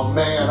 Oh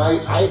man,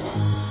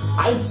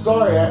 I'm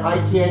sorry, I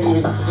can't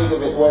even think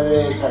of it what it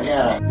is right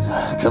now.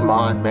 Come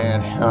on,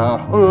 man.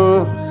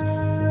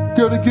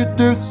 Gotta get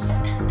this.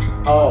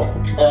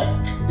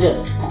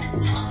 This.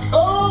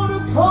 Oh, the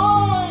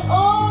tie!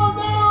 Oh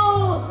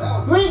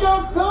no! We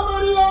got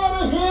somebody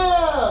out of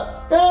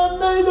here! And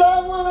made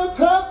that one a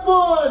tough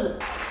one!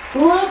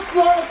 Looks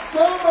like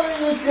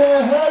somebody is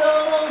gonna head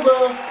on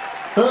over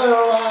for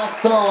the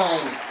last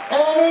time.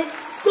 And it's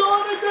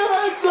Sonic the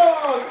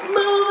Hedgehog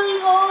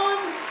moving on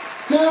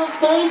to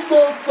face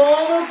the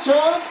final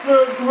chance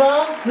for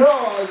grand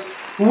prize,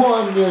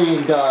 $1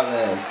 million.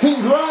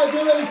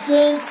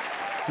 Congratulations!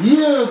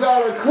 You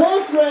got a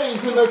close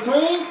range in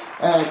between,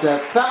 and it's a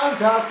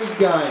fantastic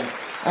gun.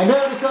 I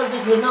know the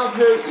subjects are not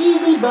very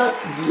easy, but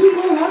you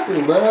will have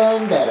to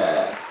learn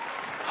better.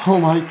 Oh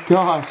my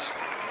gosh.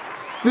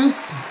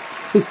 This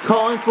is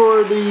calling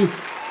for the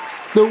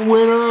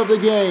winner of the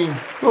game.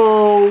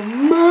 Oh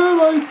man,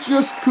 I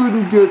just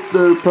couldn't get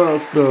there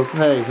fast enough.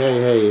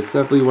 Hey, it's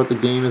definitely what the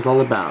game is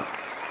all about.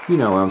 You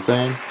know what I'm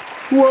saying?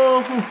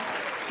 Well,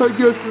 I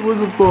guess it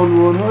was a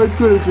fun one. I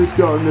could have just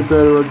gotten it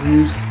better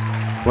unused.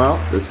 Well,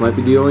 this might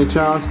be the only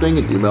challenge thing,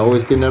 and you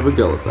always can never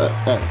go with that.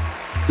 Hey,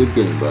 good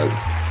game, bud.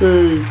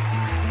 Hey,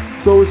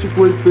 it's always a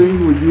great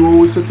thing when you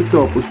always have to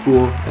accomplish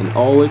for. And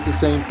always the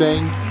same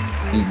thing.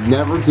 You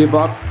never give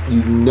up.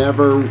 You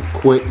never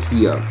quit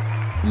here.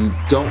 You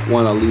don't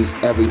want to lose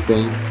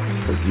everything,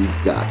 but you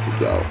got to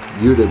go.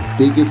 You're the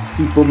biggest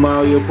Super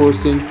Mario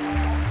person.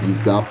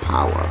 You've got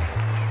power.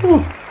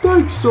 Oh,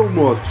 thanks so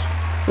much.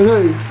 And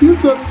hey,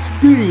 you've got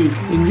speed,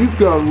 and you've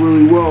got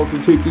really well to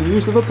take the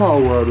use of the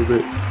power out of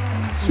it.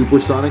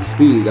 Supersonic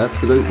speed, that's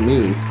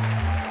me.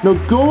 Now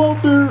go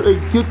out there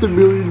and get the $1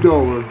 million.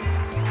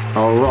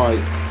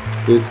 Alright,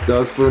 this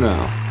does for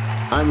now.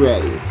 I'm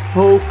ready.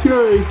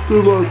 Okay,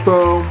 good luck,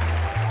 pal.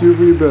 Do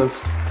your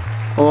best.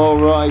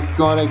 Alright,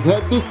 Sonic,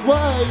 head this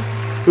way.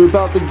 We're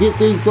about to get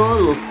things on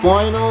to the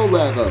final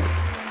level.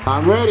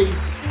 I'm ready.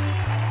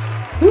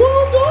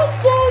 Well done,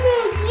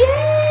 Sonic!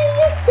 Yay!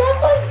 You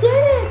definitely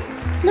did it!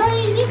 Now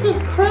you need to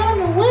crown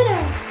the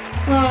winner.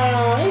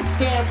 Oh, it's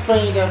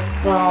definitely the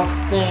false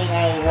thing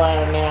I would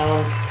have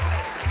known.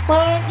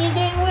 But you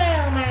did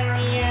well,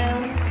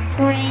 Mario.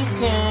 Great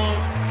job.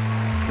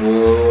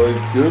 Well, I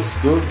guess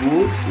that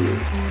was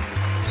it.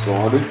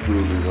 Sonic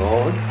moving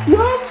on.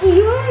 Yes,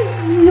 he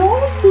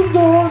always moves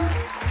on.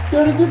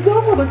 Gotta give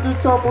that one a good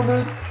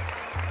compliment.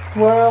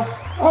 Well,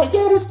 I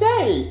gotta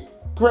say,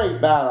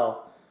 great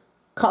battle.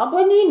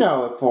 Compliment you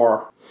know it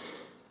for.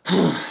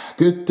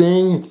 Good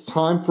thing it's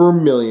time for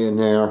 $1 million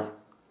now.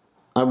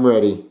 I'm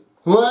ready.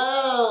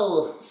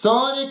 Well,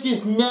 Sonic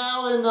is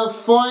now in the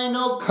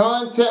final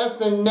contest,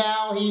 and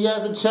now he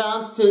has a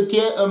chance to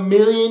get $1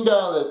 million.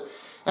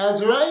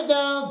 As right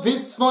now,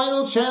 this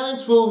final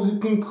challenge will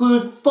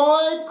include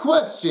 5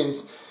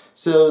 questions.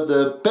 So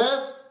the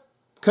best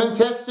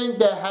contestant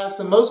that has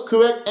the most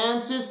correct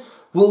answers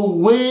will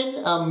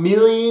win $1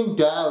 million.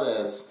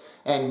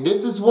 And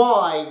this is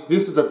why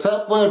this is a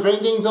tough one to bring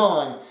things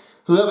on.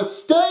 Whoever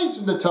stays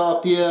from the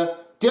top here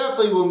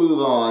definitely will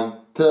move on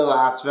to the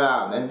last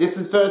round. And this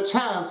is for a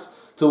chance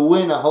to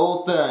win the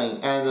whole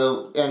thing. And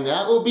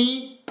that will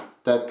be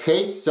the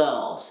case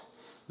solved.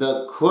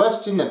 The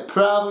question, the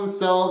problem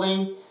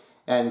solving,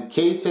 and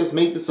Case has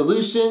made the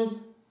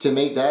solution. to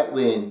make that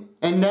win.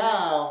 And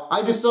now,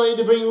 I decided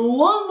to bring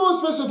one more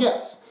special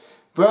guest.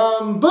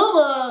 From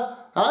Boomer,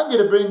 I'm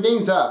gonna bring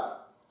things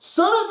up.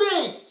 Son of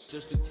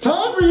Beast,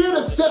 time for you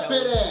to step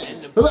it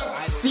in. Let's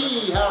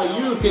see how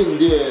you can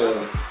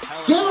do.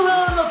 Give a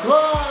round of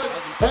applause,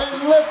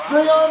 and let's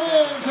bring on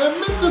in to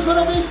Mr. Son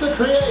of Beast, the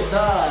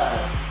creator.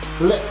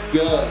 Let's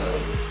go.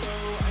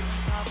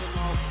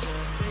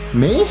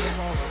 Me?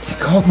 You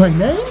called my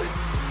name?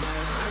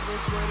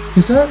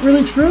 Is that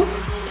really true?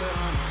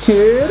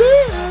 Here it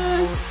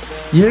is!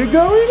 You're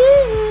going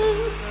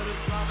in!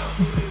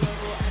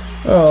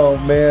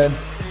 Oh man,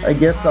 I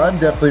guess I'm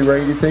definitely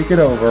ready to take it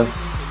over.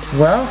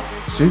 Well,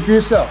 suit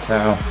yourself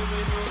now.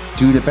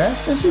 Do the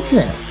best as you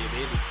can,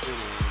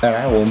 and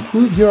I will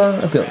improve your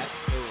ability.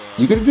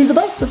 You're gonna do the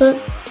best of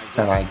it,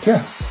 and I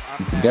guess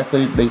you can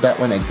definitely make that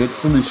one a good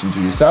solution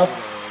to yourself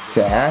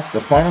to ask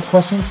the final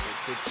questions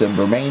to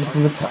remain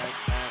from the top.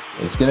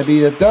 It's gonna be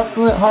the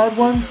definite hard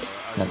ones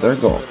that they're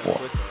going for.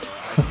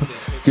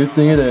 Good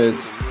thing it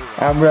is.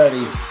 I'm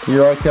ready.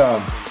 Here I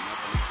come.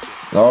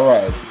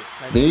 Alright,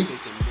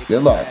 Beast,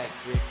 good luck.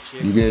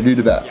 You're gonna do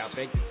the best.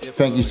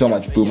 Thank you so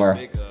much, Boomer.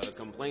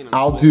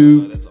 I'll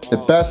do the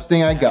best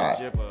thing I got.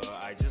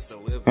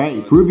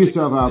 Hey, prove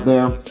yourself out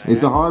there.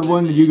 It's a hard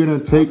one. You're gonna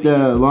take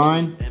the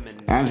line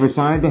and for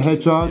Sonic the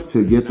Hedgehog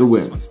to get the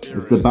win.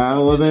 It's the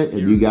battle of it,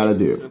 and you gotta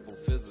do.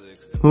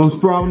 Most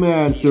problem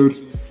answered.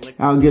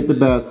 I'll get the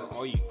best.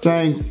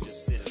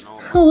 Thanks.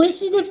 I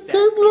wish you the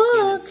good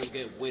luck.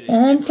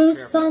 And for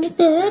Sonic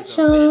the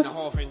Hedgehog,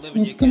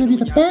 it's gonna be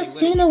the best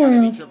thing in the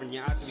world.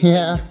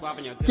 Yeah,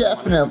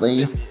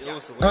 definitely.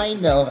 I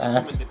know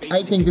that.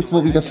 I think this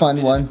will be the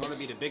fun one.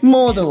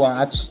 More to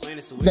watch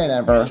than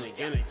ever.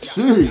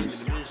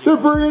 Jeez, they're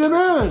bringing him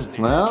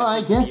in. Well,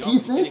 I guess you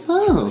say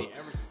so.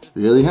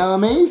 Really how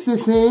amazed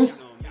this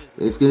is.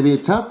 It's gonna be a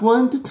tough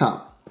one to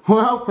top.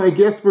 Well, I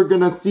guess we're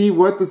gonna see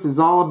what this is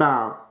all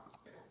about.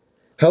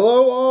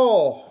 Hello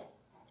all,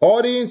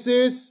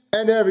 audiences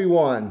and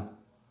everyone.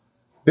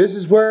 This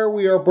is where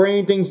we are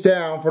bringing things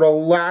down for the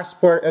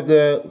last part of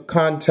the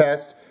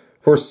contest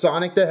for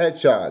Sonic the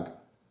Hedgehog.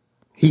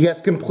 He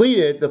has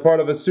completed the part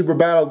of a Super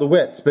Battle of the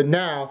Wits, but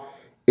now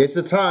it's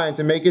the time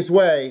to make his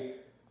way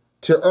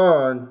to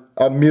earn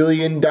 $1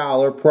 million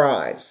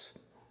prize.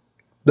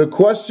 The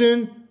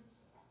question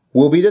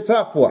will be the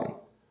tough one,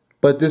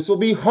 but this will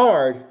be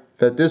hard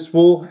that this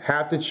will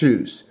have to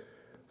choose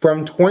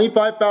from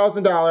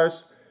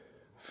 $25,000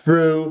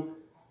 through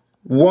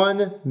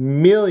 $1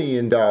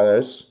 million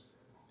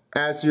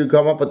as you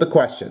come up with the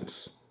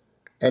questions.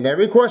 And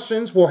every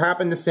questions will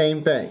happen the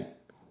same thing.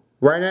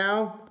 Right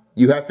now,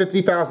 you have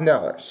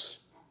 $50,000.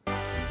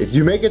 If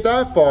you make it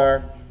that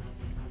far,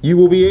 you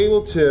will be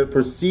able to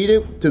proceed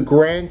it to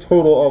grand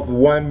total of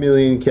 1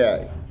 million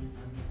K.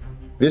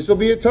 This will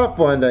be a tough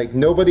one like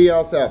nobody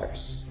else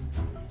ever's.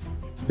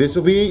 This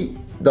will be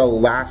the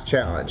last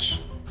challenge.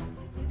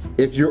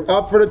 If you're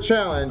up for the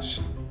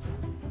challenge,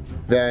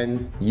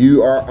 then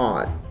you are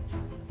on.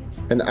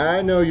 And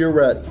I know you're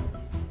ready.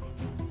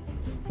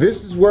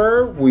 This is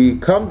where we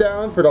come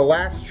down for the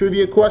last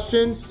trivia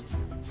questions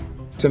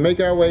to make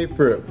our way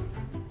through.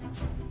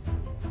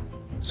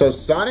 So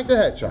Sonic the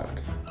Hedgehog,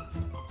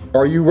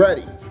 are you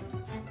ready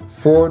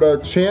for the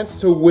chance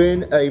to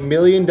win $1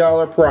 million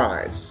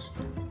prize?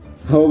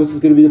 Oh, this is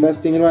gonna be the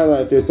best thing in my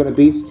life there, Son of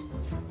Beast.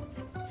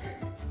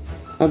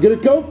 I'm gonna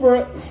go for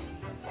it.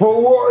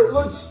 Alright,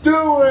 let's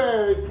do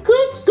it!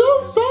 Let's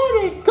go,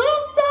 Sonic! Go,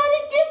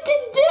 Sonic! You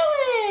can do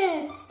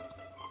it!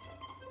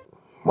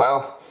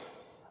 Well,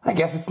 I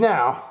guess it's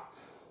now.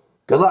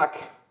 Good luck.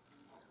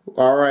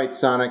 Alright,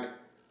 Sonic.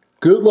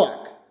 Good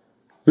luck.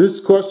 This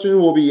question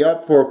will be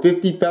up for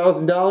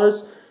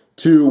 $50,000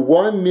 to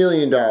 $1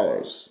 million.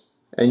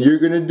 And you're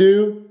going to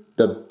do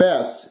the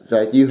best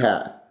that you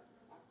have.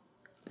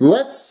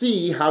 Let's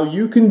see how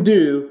you can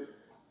do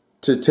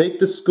to take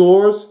the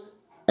scores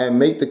and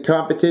make the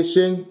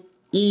competition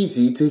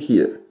easy to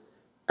hear.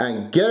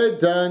 And get it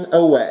done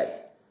away.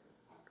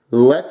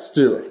 Let's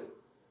do it.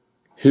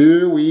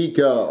 Here we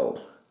go.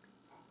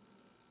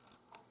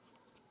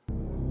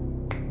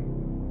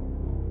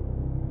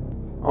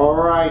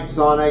 Alright,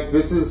 Sonic,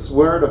 this is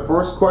where the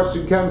first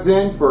question comes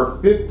in for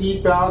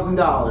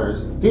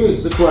 $50,000.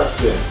 Here's the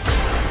question.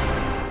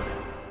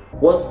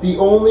 What's the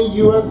only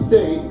U.S.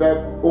 state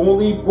that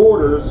only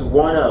borders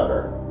one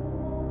other?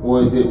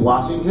 Was it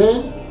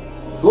Washington,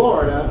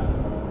 Florida,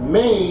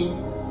 Maine,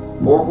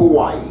 or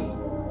Hawaii?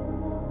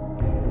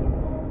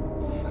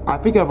 I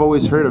think I've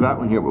always heard of that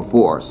one here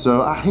before,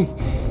 so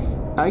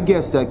I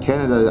guess that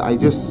Canada, I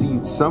just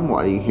see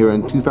somebody here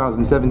in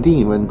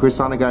 2017 when Chris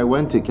Sonic and I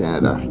went to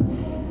Canada.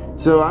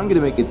 So I'm gonna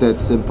make it that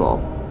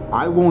simple.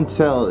 I won't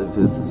tell if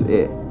this is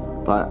it,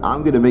 but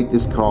I'm gonna make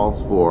this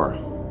calls for,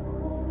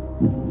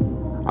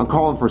 I'm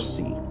calling for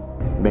C,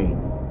 Maine.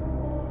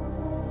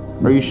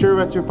 Are you sure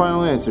that's your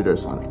final answer there,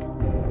 Sonic?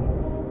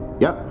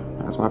 Yep,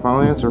 that's my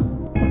final answer.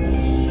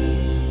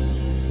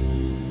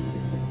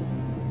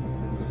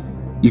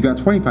 You got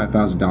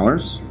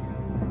 $25,000.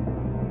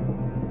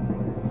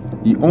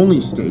 The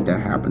only state that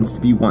happens to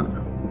be one of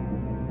them.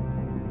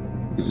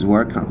 This is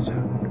where it comes out.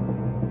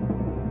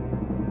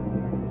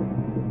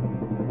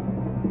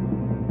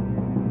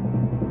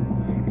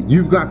 And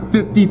you've got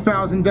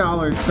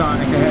 $50,000,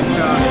 Sonic the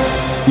Hedgehog.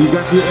 You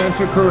got the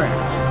answer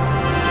correct.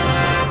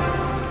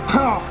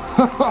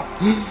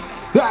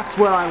 That's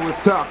what I was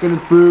talking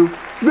through.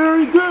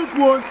 Very good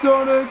one,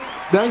 Sonic.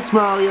 Thanks,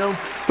 Mario.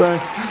 But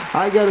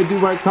I gotta do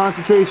my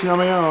concentration on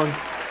my own.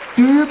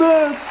 Do your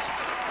best.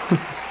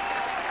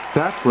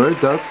 That's where it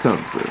does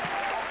come through.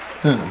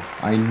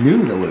 I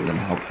knew that would have been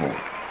helpful.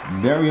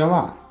 Very a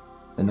lot.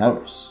 Than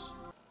others.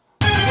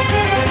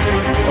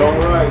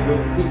 Alright,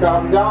 with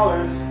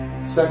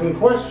 $50,000, second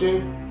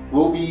question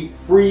will be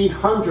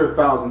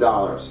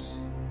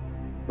 $300,000.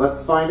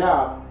 Let's find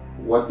out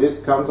what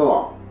this comes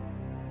along.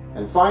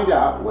 And find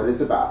out what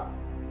it's about.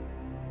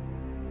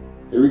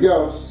 Here he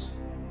goes.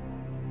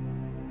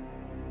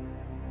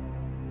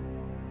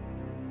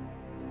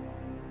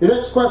 The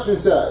next question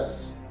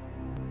says,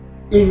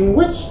 in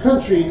which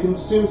country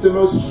consumes the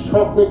most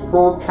chocolate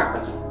per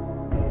capita?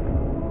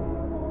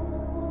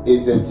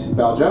 Is it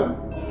Belgium,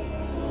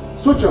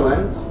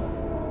 Switzerland,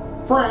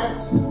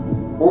 France,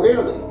 or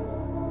Italy?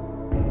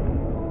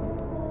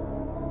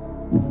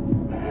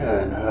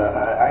 Man,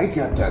 I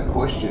got that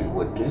question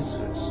what this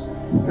is.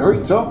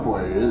 Very tough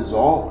one it is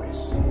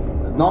always.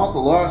 But not the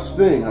last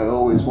thing I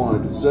always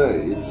wanted to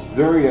say. It's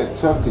very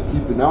tough to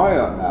keep an eye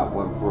on that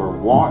one for a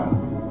while.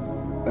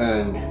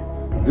 And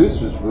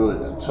this was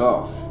really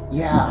tough.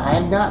 Yeah,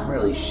 I'm not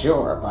really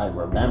sure if I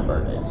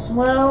remember this.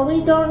 Well,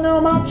 we don't know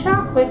about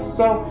chocolates,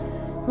 so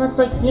looks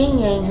like Yin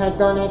Yang had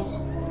done it.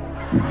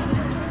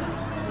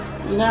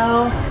 You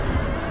know,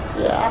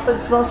 it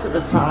happens most of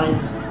the time.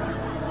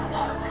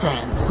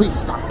 Fan, please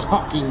stop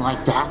talking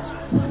like that.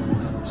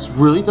 This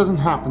really doesn't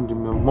happen to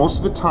me most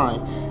of the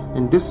time,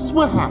 and this is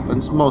what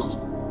happens most.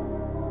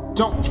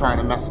 Don't try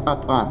to mess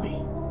up on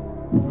me.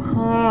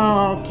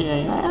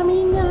 Okay, I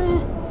mean,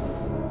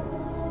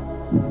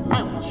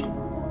 I will shut.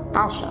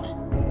 I'll shut it.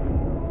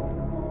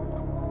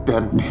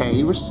 Ben,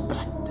 pay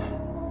respect, then.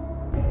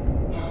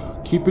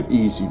 Keep it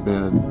easy,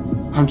 Ben.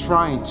 I'm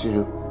trying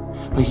to,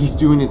 but he's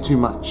doing it too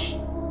much.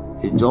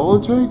 It's all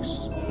it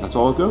takes. That's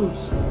all it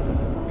goes.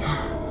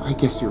 I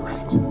guess you're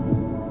right.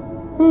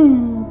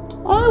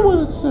 I would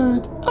have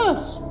said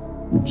us,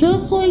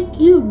 just like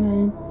you,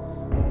 Name.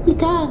 You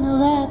gotta know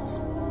that.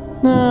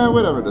 Nah,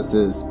 whatever this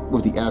is,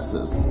 with the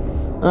S's.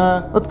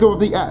 Let's go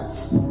with the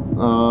S.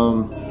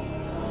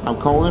 I'm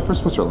calling it for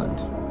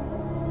Switzerland.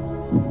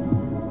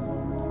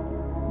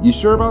 You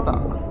sure about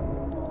that one?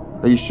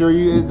 Are you sure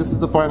this is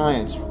the final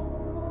answer?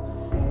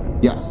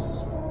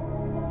 Yes.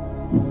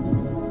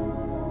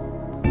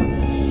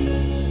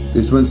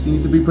 This one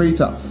seems to be pretty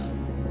tough.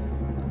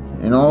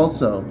 And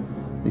also,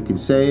 you can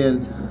say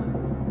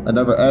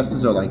another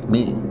S's are like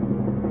me.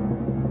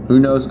 Who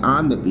knows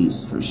I'm the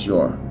beast for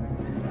sure?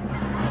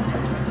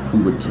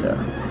 Who would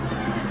care?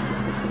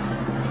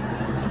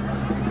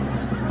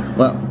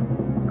 Well,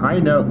 I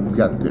know you've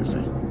got the good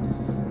thing.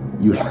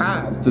 You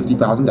have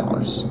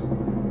 $50,000.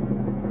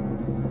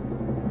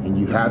 And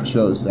you have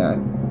chose that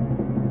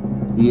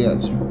the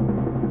answer.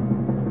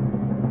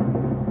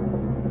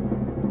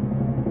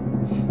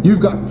 You've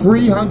got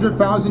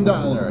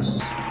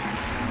 $300,000.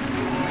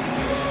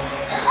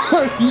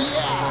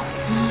 Yeah!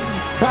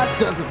 That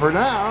does it for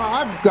now.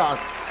 I've got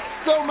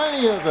so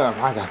many of them.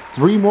 I got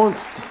 3 more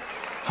left.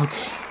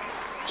 Okay,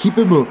 keep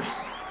it moving.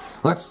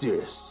 Let's do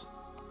this.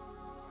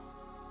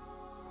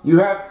 You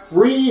have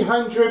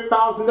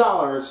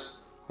 $300,000.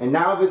 And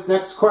now this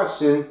next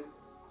question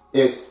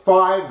is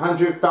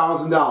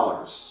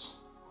 $500,000.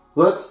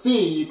 Let's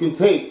see you can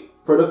take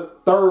for the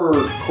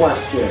third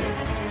question.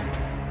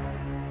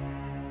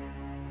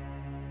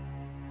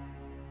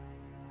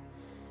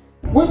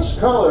 Which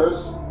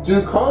colors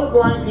do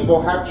colorblind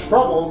people have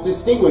trouble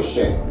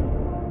distinguishing?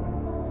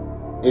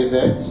 Is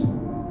it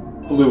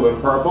blue and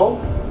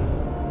purple,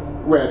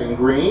 red and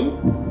green,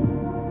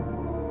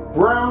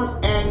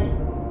 brown and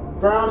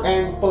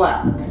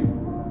black,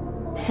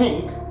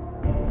 pink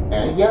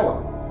and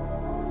yellow?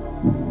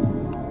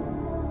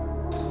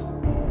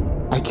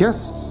 I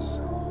guess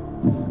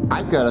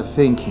I've got a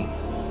thinking.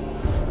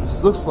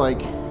 This looks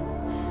like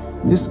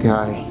this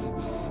guy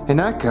and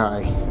that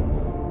guy.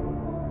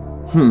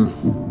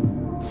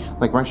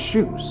 Like my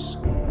shoes.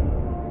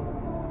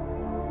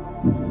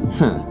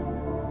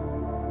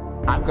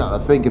 I've got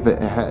to think of it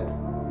ahead.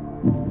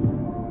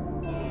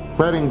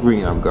 Red and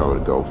green I'm going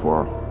to go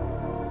for.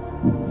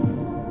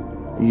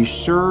 Are you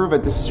sure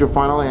that this is your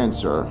final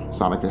answer,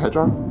 Sonic the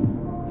Hedgehog?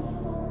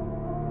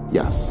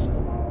 Yes.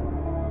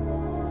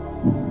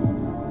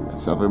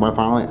 That's definitely my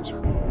final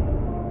answer.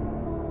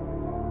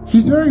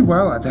 He's very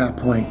well at that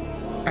point.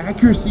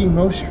 Accuracy in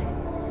motion.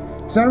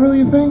 Is that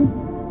really a thing?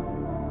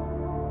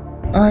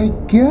 I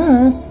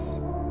guess.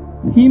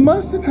 He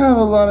must have had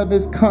a lot of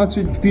his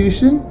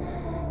contribution.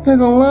 Has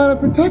a lot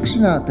of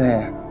protection out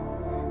there.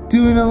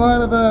 Doing a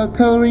lot of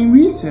coloring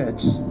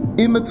research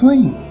in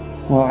between.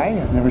 Well, I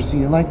have never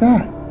seen it like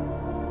that.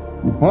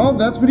 Well,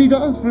 that's what he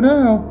does for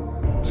now.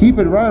 Keep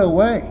it right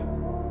away.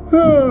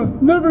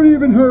 Never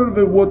even heard of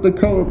it, what the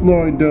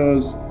colorblind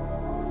does.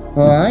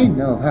 Well, I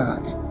know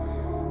that.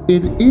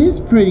 It is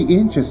pretty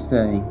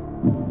interesting.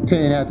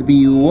 Turning out to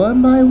be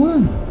one by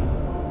one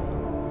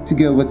to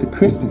go with the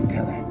Christmas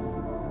color.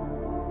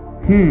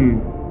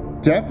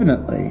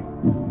 Definitely.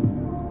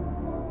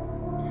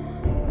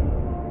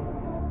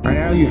 Right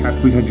now you have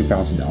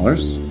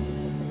 $300,000.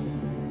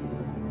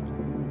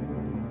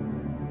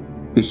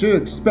 You should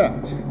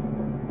expect.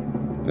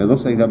 It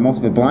looks like that most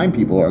of the blind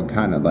people are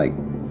kind of like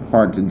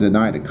hard to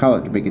deny the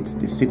color to make it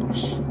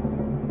distinguish.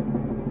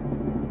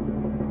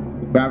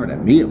 Rather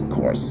than me, of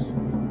course.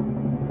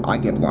 I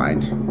get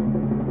blind.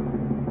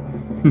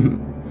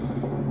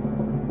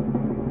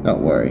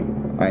 Don't worry,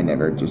 I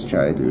never just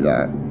try to do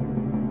that.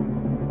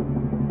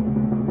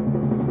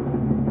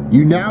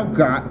 You now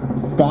got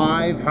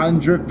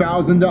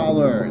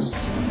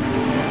 $500,000.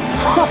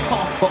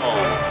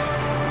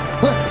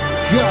 Let's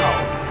go!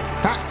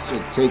 That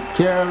should take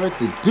care of it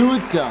to do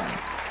it done.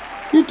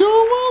 You're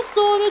doing well,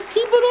 Sonic.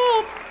 Keep it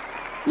up.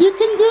 You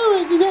can do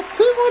it. You got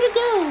 2 more to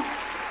go.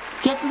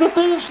 Get to the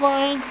finish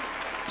line.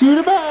 Do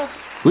the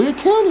best. We're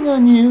counting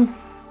on you.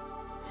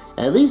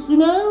 At least for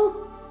now,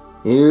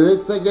 it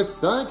looks like that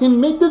Sonic can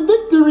make the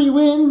victory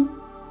win.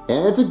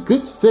 And it's a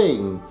good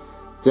thing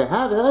to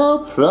have it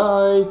all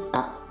prized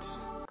out.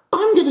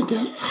 I'm gonna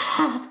get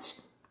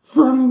hacked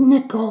from the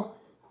nickel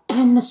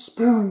and the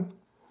spoon.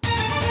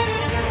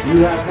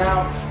 You have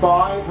now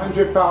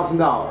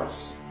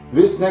 $500,000.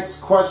 This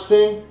next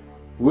question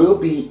will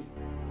be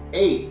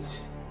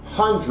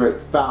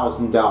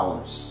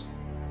 $800,000.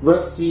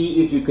 Let's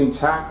see if you can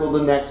tackle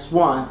the next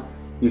one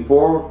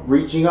before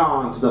reaching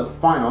on to the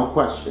final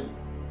question.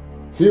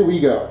 Here we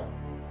go.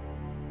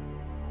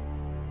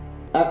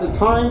 At the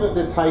time of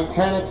the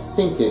Titanic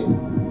sinking,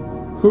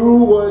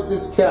 who was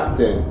its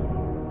captain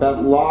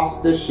that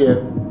lost the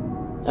ship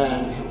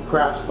and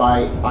crashed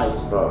by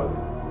iceberg?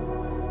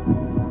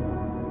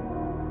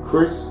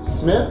 Chris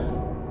Smith,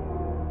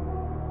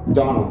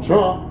 Donald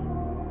Trump,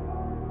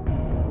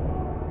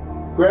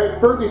 Greg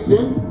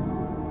Ferguson,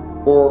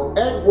 or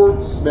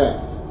Edward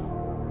Smith?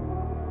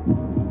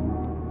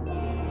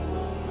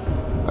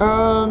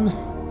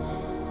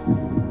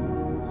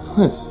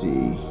 Let's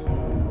see.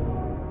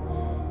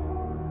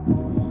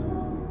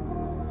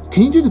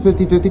 Can you do the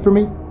 50-50 for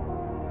me?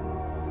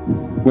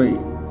 Wait,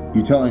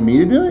 you telling me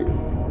to do it?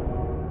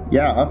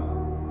 Yeah.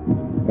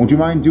 Won't you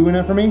mind doing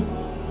that for me?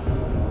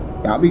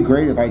 That'd be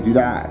great if I do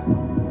that.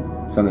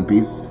 Son of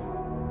Peace.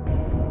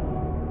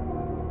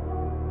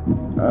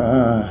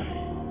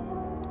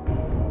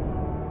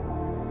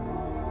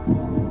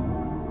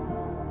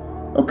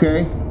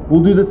 Okay,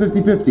 we'll do the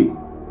 50-50.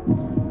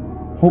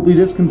 Hopefully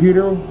this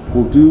computer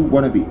will do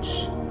one of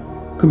each.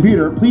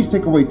 Computer, please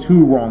take away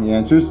 2 wrong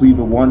answers, leave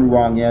 1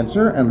 wrong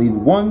answer, and leave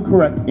 1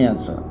 correct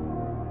answer.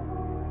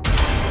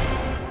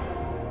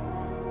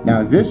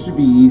 Now this should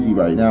be easy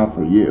right now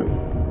for you.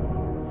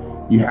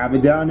 You have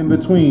it down in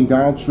between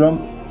Donald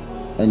Trump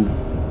and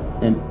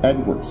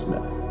Edward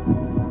Smith.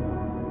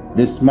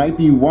 This might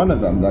be one of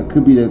them. That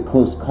could be the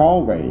close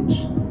call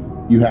range.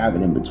 You have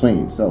it in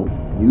between, so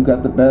you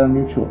got the bet on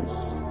your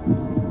choice.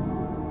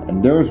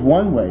 And there is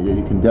one way that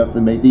you can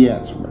definitely make the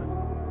answer with.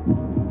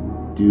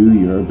 Do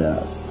your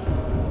best.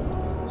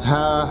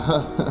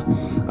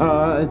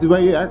 Do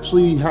I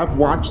actually have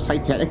watched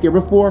Titanic here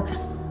before?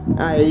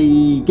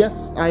 I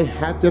guess I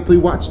have definitely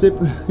watched it,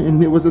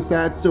 and it was a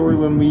sad story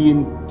when me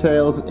and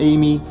Tails and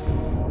Amy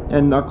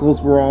and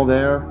Knuckles were all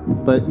there.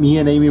 But me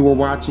and Amy were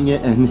watching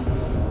it, and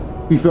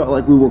we felt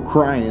like we were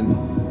crying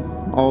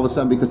all of a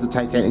sudden because the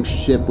Titanic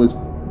ship was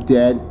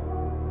dead,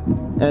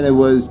 and it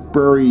was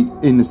buried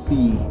in the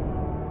sea.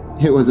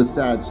 It was a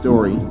sad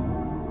story.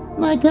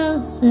 I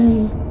gotta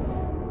say,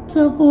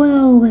 tough one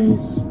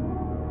always.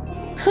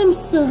 I'm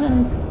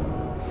sad.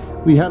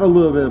 We had a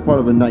little bit of part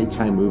of a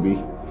nighttime movie,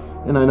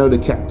 and I know the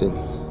captain.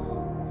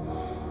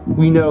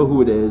 We know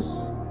who it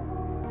is.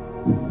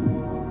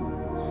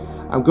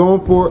 I'm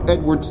going for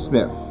Edward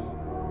Smith.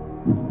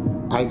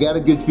 I got a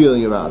good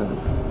feeling about him.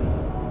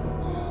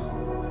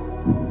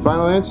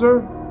 Final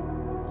answer?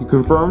 You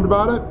confirmed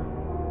about it?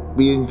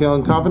 Being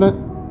feeling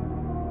confident?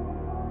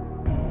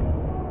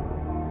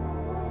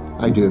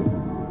 I do.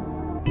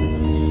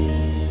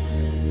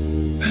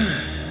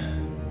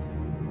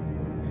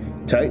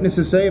 Tightness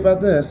to say about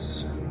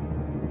this.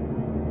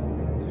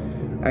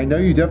 I know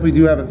you definitely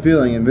do have a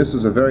feeling, and this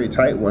was a very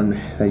tight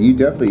one, that you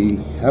definitely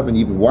haven't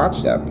even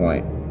watched that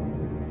point.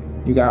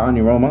 You got on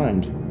your own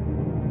mind.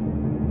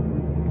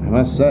 I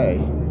must say,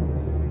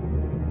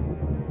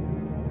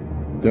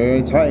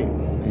 very tight,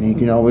 and you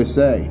can always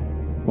say,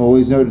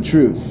 always know the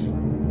truth,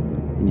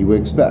 and you would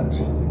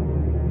expect.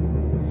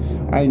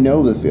 I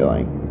know the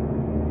feeling.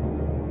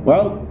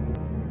 Well,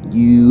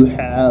 you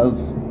have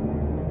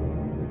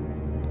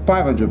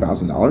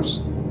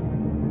 $500,000.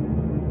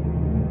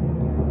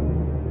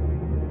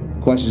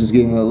 Question's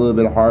getting a little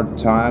bit hard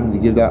time to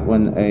give that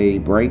one a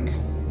break.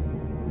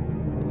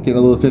 Get a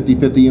little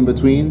 50-50 in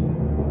between.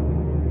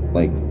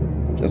 Like,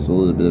 just a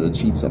little bit of a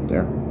cheats up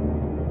there.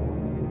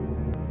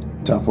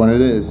 Tough one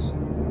it is.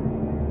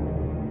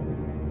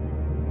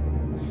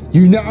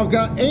 You now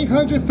got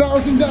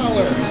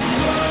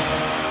 $800,000.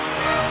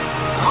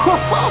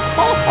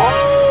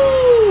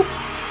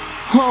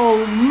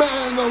 Oh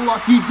man, the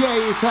lucky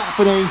day is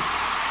happening.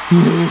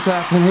 It is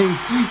happening.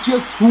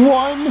 Just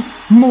one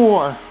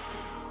more.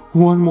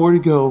 One more to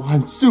go.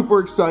 I'm super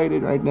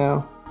excited right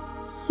now.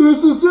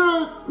 This is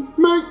it.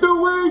 Make the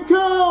win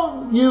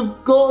count.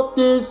 You've got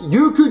this.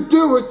 You could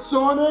do it,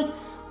 Sonic.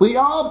 We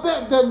all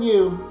bet on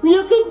you.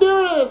 You can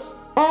do this.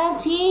 All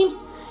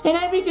teams and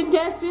every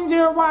contestant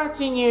are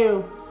watching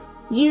you.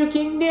 You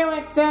can do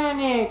it,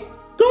 Sonic.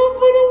 Go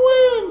for the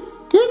win.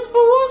 It's for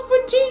us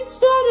for Team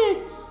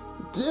Sonic.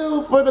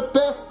 Do for the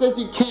best as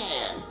you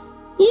can.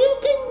 You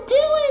can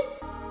do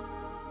it.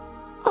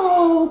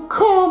 Oh,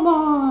 come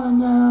on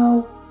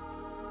now.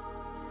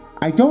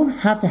 I don't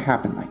have to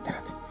happen like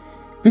that.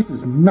 This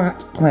is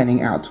not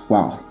planning out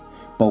well.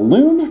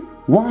 Balloon,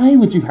 why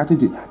would you have to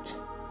do that?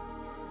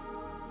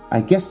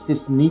 I guess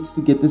this needs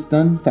to get this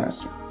done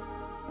faster.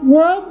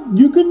 Well,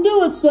 you can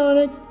do it,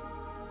 Sonic.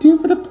 Do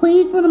for the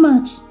play for the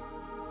match.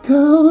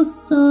 Go,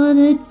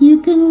 Sonic, you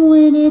can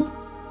win it.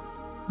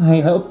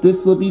 I hope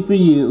this will be for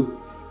you.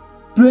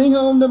 Bring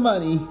home the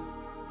money.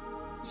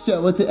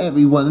 Show it to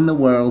everyone in the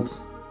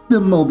world. The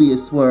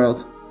Mobius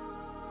world.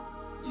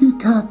 You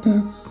got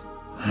this.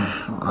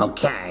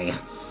 Okay.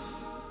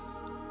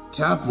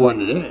 Tough one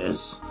it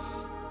is.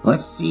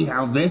 Let's see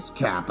how this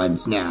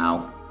happens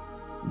now.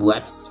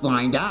 Let's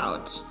find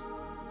out.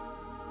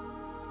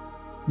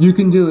 You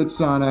can do it,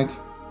 Sonic.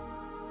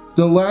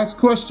 The last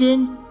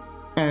question,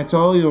 and it's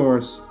all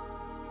yours.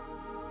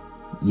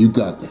 You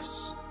got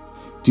this.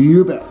 Do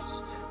your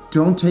best.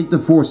 Don't take the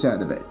force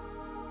out of it.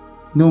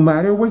 No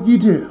matter what you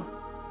do,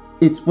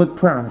 it's what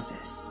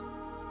promises.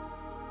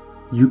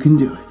 You can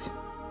do it.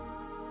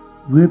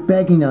 We're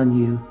begging on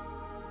you.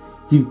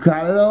 You've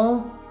got it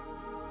all,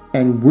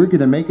 and we're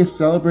gonna make a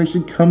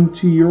celebration come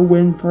to your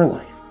win for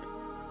life.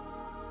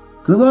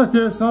 Good luck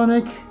there,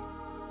 Sonic.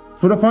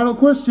 For the final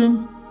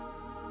question.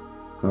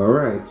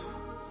 Alright.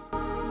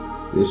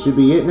 This should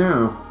be it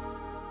now.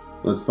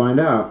 Let's find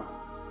out.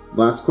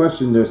 Last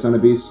question there, Son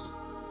of Beast.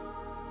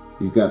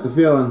 You've got the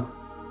feeling.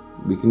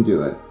 We can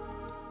do it.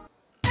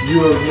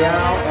 You are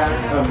now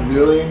at $1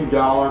 million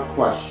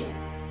question.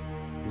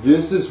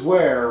 This is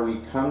where we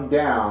come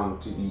down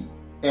to the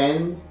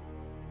end,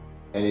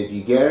 and if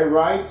you get it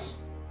right,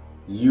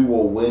 you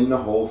will win the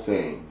whole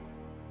thing.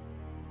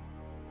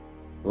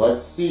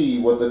 Let's see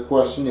what the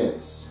question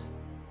is.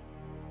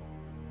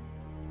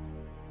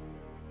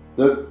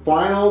 The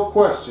final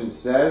question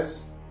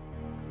says,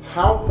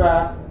 how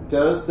fast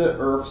does the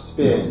Earth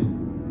spin?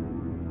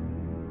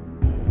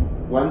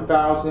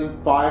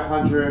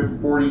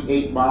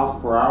 1,548 miles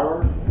per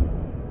hour,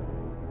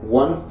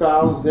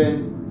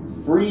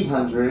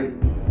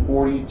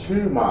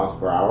 1,342 miles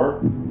per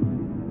hour,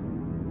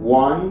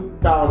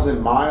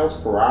 1,000 miles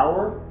per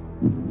hour,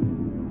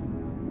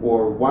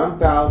 or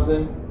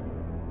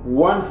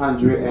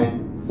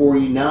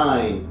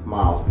 1,149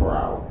 miles per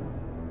hour.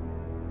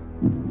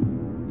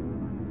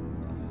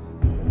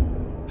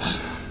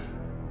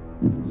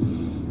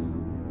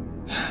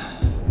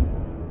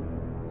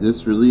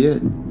 This really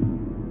it?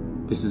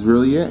 This is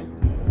really it?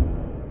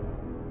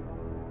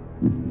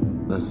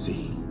 Let's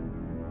see.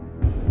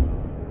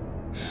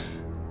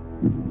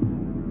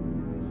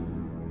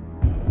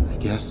 I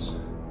guess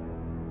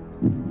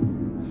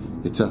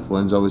the tough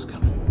one's always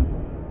coming.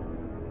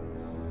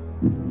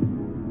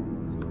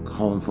 I'm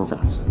calling for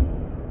 1,000.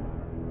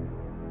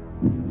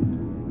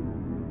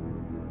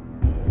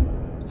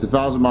 It's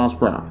 1,000 miles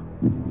per hour.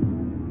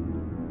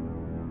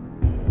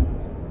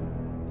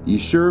 You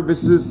sure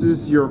this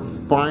is your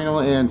final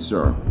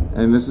answer?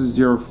 And this is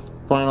your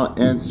final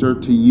answer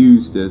to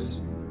use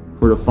this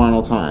for the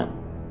final time?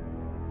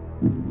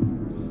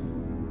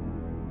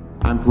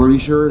 I'm pretty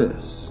sure it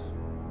is.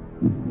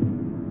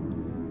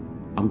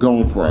 I'm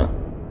going for it.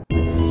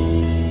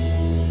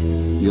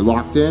 You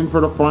locked in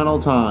for the final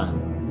time.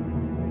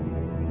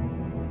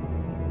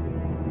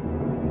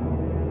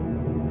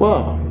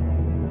 Well,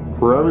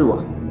 for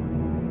everyone,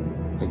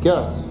 I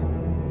guess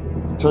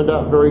it turned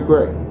out very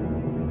great.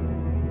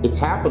 It's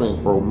happening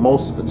for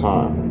most of the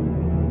time.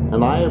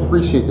 And I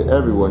appreciate to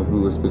everyone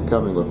who has been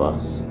coming with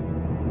us.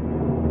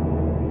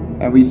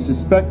 And we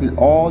suspected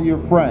all your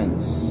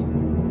friends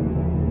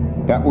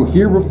that were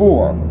here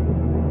before.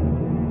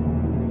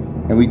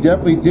 And we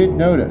definitely did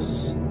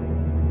notice.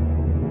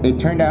 It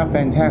turned out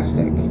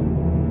fantastic.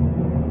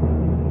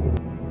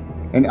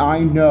 And I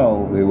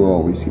know they were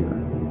always here.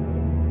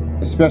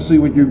 Especially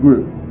with your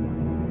group.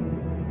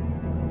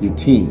 Your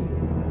team.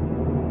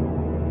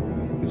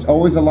 It's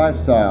always a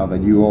lifestyle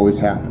that you always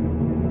happen.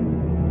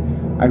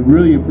 I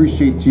really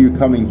appreciate you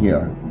coming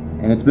here,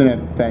 and it's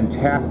been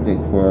fantastic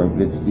for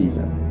this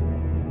season.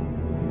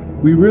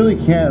 We really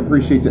can't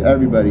appreciate to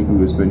everybody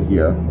who has been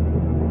here.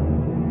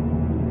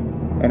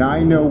 And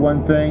I know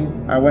one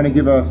thing, I want to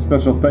give a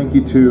special thank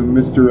you to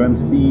Mr.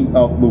 MC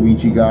of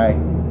Luigi Guy.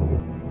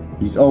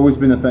 He's always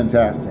been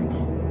fantastic.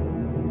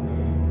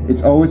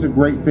 It's always a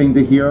great thing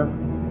to hear,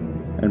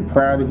 and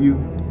proud of you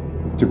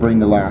to bring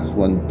the last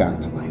one back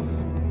to life.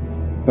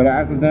 But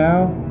as of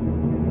now,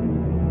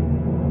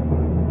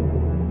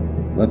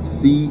 let's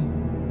see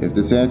if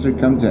this answer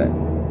comes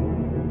in.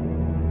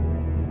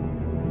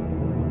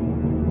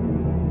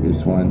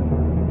 This one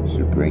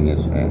should bring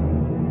us in.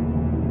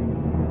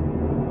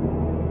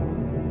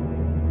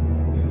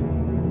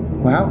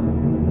 Well,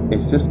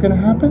 is this gonna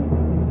happen?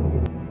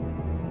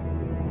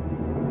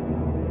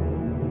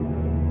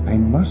 I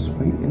must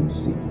wait and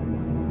see.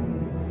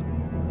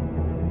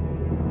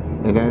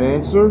 And that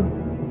answer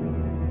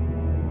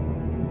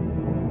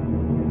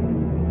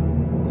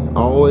is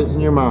always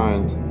in your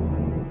mind.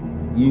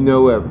 You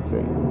know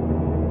everything.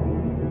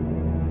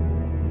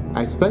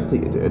 I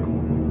expected you did.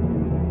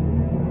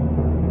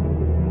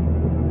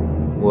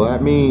 Well,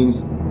 that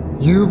means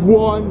you've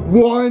won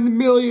 $1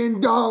 million!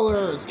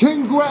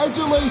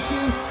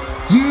 Congratulations!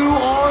 You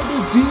are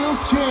the Deals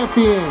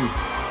champion!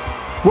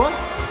 What?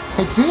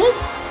 I did?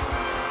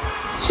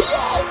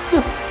 Yes!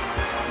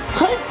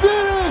 I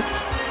did it!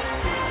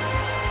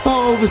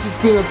 Oh, this has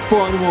been a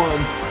fun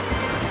one.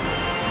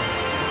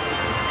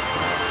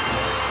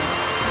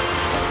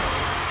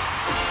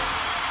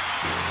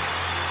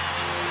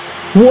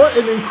 What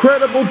an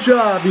incredible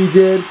job you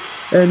did.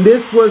 And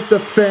this was the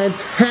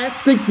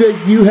fantastic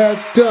that you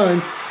have done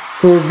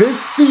for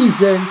this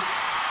season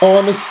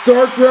on the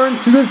start run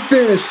to the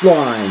finish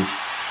line.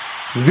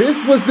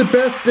 This was the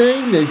best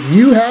thing that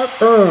you have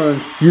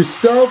earned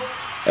yourself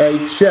a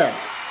check.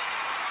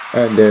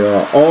 And they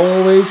are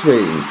always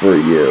waiting for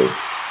you.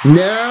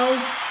 Now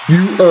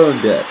you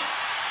earned it.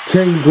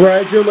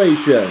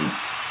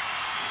 Congratulations.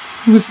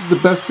 This is the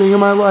best thing in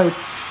my life.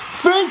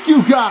 Thank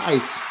you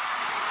guys.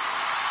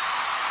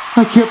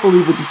 I can't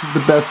believe it. This is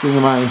the best thing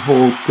in my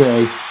whole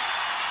day.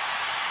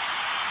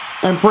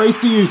 And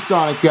praise to you,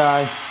 Sonic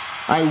Guy.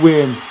 I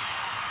win.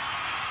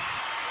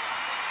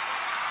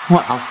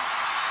 Wow.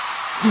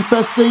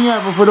 Best thing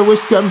ever for the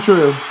wish come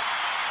true.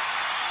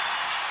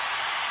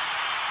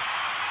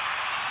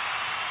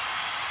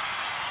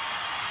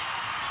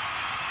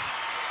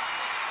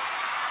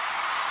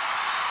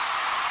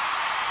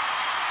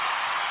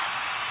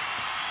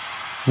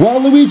 Well,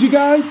 Luigi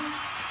Guy,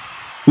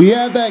 we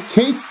have that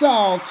case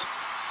solved.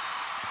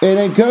 And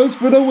it goes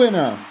for the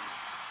winner.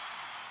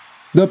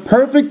 The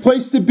perfect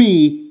place to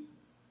be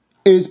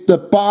is the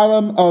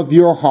bottom of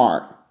your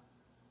heart.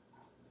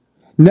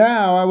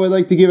 Now, I would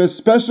like to give a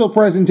special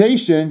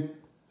presentation.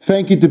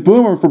 Thank you to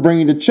Boomer for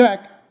bringing the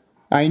check.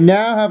 I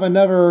now have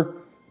another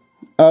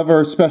of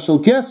our special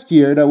guest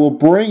here that will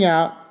bring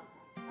out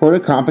for the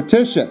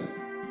competition.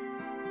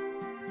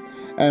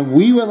 And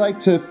we would like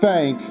to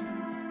thank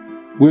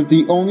with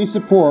the only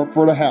support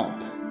for the help.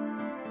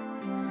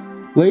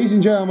 Ladies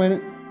and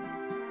gentlemen,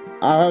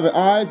 I have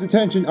eyes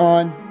attention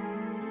on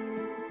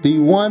the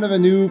one of a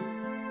new,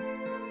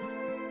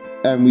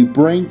 and we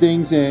bring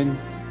things in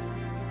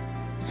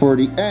for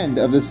the end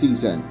of the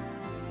season.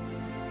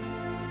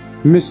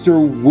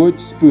 Mr. Wood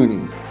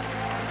Spoony.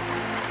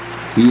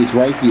 He is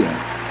right here.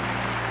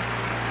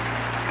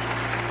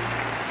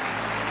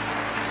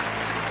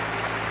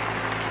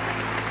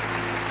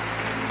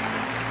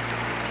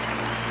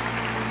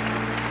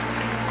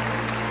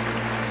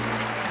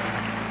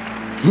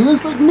 He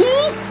looks like me?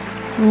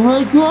 Oh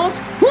my gosh,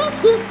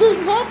 let this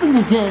thing happen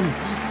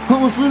again!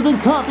 Almost would have been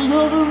copied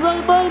over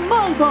right by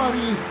my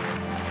body!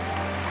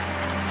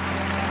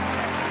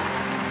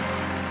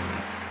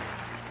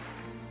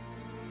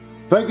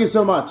 Thank you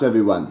so much,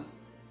 everyone.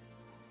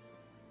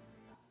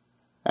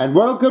 And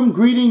welcome,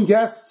 greeting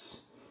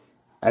guests,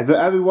 and for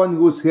everyone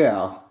who is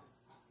here.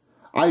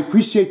 I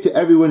appreciate to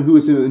everyone who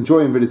is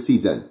enjoying for the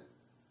season.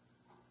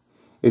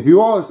 If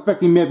you are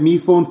expecting me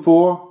phone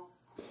 4,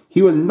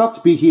 he will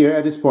not be here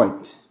at this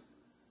point.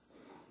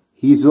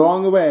 He's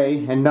long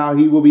away, and now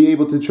he will be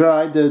able to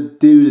try to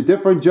do the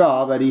different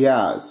job that he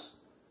has.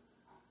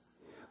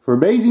 For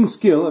amazing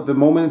skill at the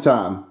moment in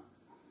time,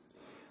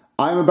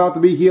 I am about to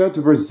be here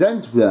to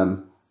present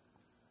them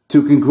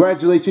to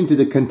congratulations to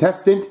the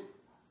contestant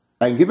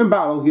and give him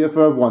battle here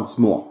for once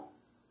more.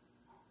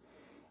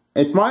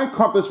 It's my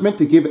accomplishment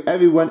to give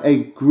everyone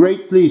a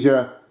great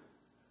pleasure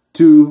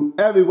to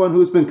everyone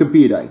who's been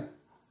competing.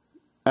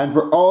 And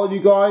for all of you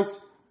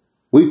guys,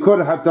 we could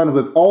have done it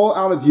with all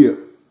out of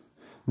you.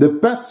 The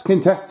best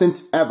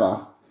contestants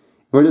ever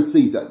for the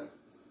season.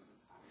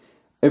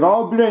 It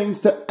all brings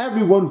to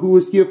everyone who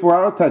is here for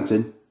our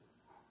attention,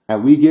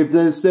 and we give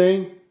this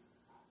thing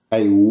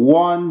a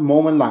one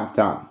moment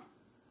lifetime.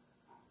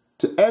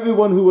 To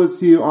everyone who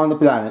is here on the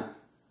planet,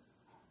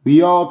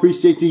 we all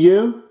appreciate to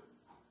you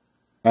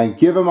and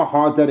give them a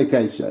hard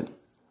dedication.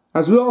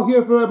 As we all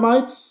here for it,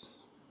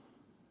 mates,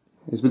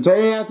 it's been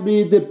turning out to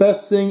be the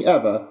best thing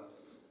ever.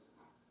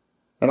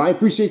 And I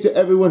appreciate to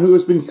everyone who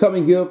has been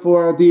coming here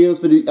for our deals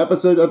for the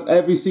episode of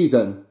every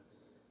season.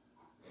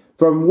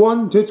 From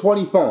 1 to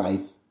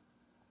 25.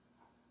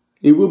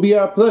 It will be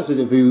our pleasure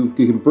if you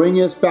can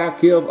bring us back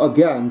here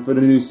again for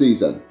the new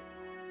season.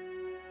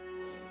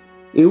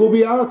 It will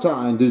be our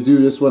time to do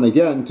this one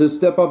again, to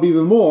step up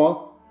even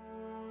more,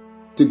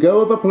 to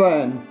go with a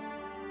plan,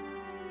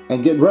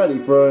 and get ready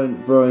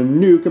for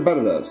new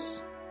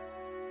competitors.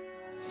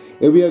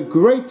 It'll be a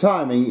great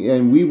timing,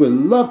 and we would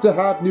love to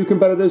have new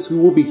competitors who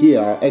will be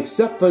here,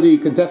 except for the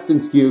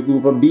contestants here who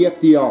are from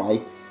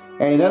BFDI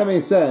and Anime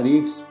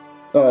Insanity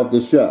of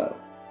the show.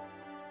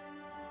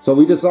 So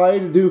we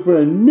decided to do for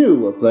a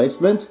new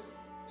replacement,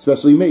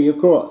 especially me, of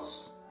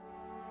course.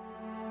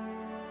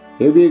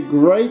 It'll be a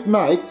great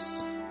night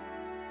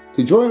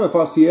to join with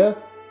us here,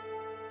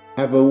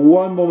 and for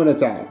one moment of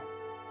time.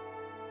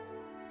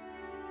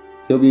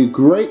 It'll be a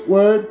great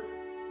word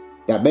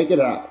that make it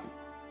happen.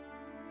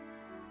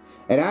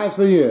 And as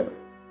for you,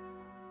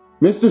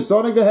 Mr.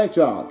 Sonic the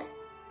Hedgehog,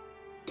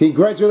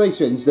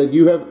 congratulations that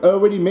you have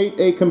already made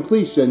a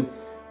completion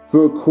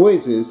for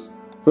quizzes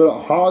for the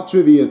hard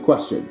trivia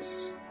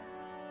questions.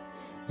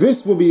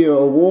 This will be an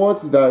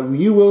award that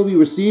you will be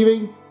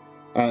receiving,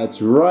 and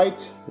it's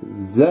right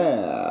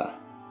there.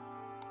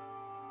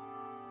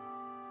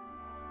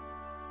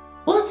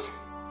 What?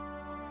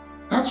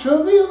 A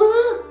trophy over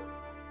there?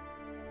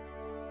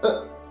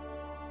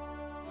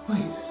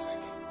 Wait a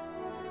second.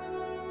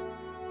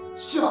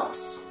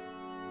 Shucks!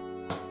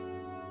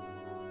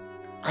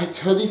 I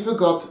totally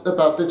forgot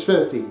about the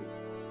trophy.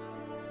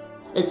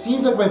 It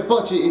seems like my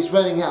budget is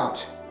running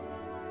out.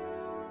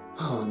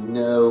 Oh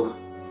no.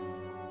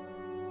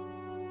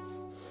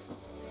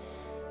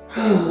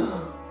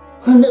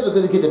 I'm never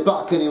gonna get it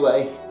back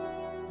anyway.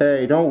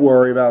 Hey, don't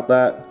worry about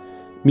that.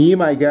 Me and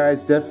my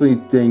guys definitely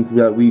think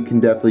that we can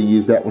definitely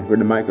use that one for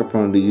the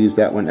microphone, to use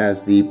that one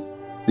as the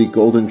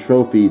golden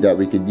trophy that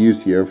we could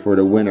use here for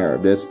the winner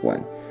of this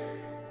one.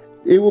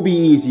 It will be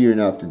easier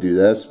enough to do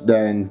this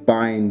than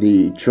buying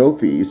the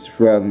trophies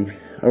from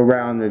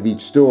around of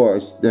each store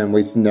and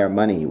wasting their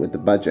money with the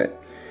budget.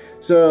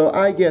 So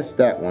I guess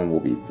that one will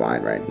be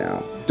fine right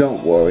now.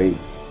 Don't worry,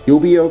 you'll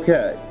be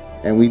okay.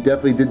 And we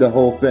definitely did the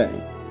whole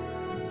thing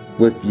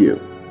with you.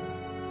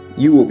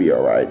 You will be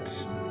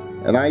alright.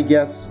 And I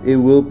guess it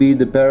will be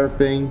the better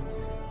thing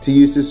to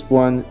use this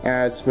one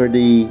as for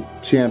the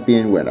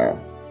champion winner.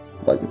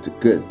 Like it's a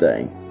good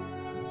thing.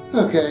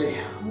 Okay,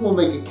 we'll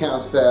make it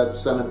count, Fab,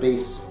 son of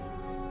beast.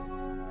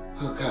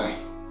 Okay.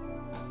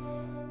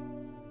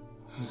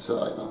 I'm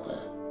sorry about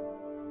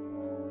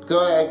that.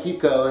 Go ahead, keep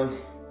going.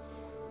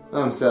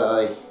 I'm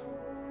sorry.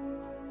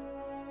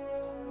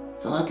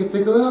 That's all I can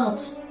figure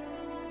out.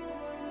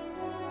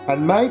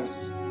 And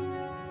mates,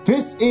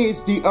 this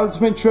is the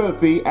ultimate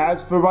trophy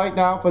as for right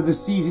now for the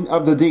season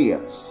of the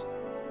Deals.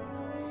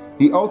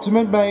 The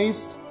ultimate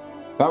based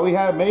that we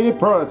have made it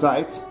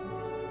prototyped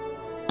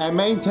and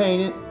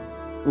maintain it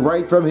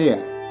right from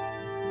here.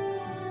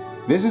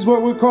 This is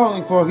what we're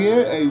calling for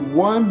here, a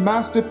one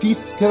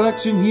masterpiece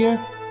collection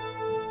here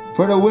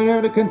for the winner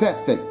of the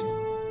contestant.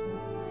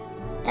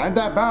 And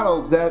that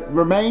battle that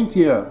remained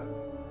here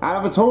out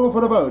of a total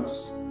for the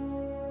votes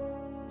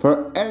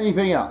for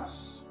anything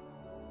else.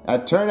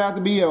 That turned out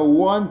to be a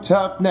one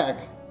tough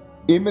neck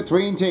in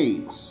between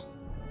teams,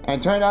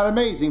 and turned out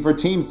amazing for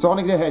Team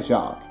Sonic the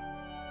Hedgehog.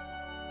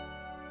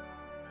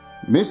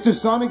 Mr.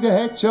 Sonic the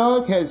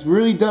Hedgehog has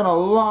really done a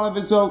lot of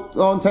his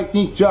own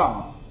technique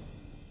job.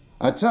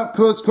 A tough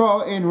close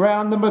call in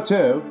round number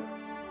 2,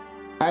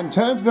 and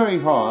turned very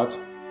hard,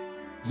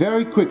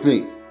 very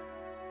quickly,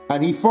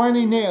 and he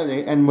finally nailed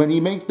it. And when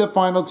he makes the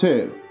final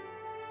 2,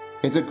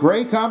 it's a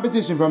great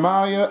competition for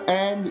Mario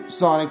and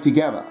Sonic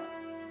together.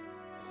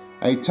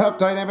 A tough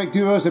dynamic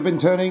duos have been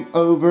turning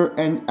over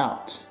and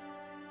out.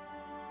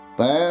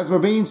 But as we're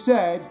being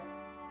said,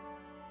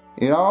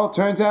 it all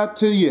turns out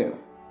to you.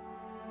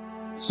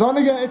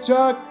 Sonic the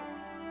Hedgehog,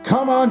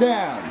 come on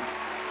down.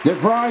 The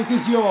prize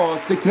is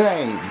yours to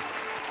claim.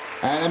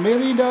 And $1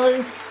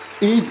 million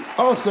is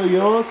also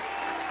yours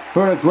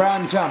for a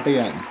grand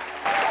champion.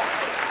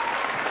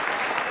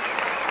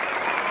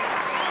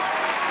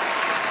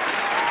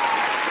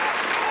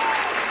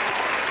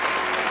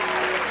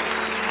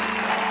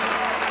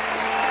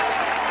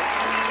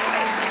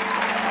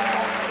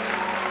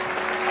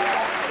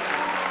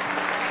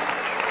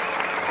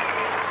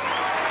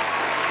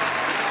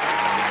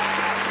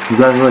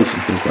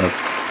 Congratulations, yourself.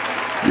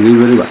 You did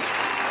really well.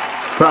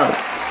 Proud of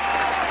you.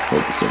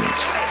 Thank you so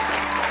much.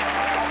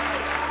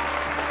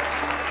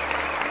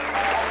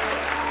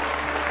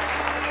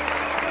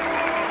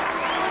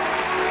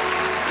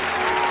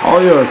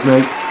 All yours,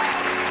 mate.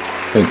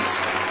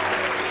 Thanks.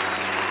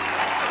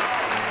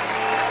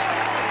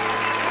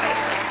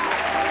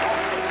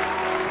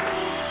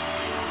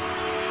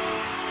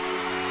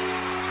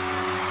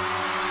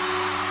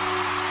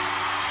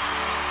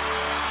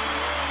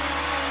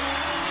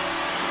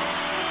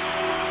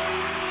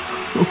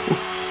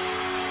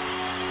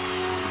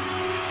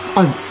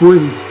 I'm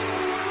free.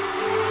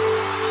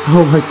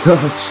 Oh my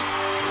gosh.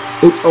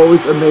 It's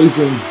always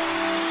amazing.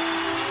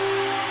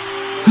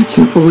 I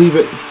can't believe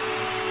it.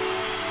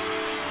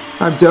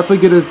 I'm definitely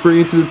going to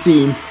bring it to the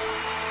team.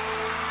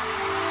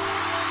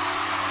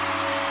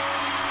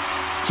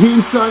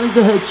 Team Sonic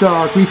the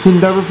Hedgehog, we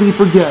can never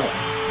forget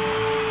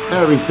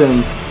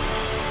everything.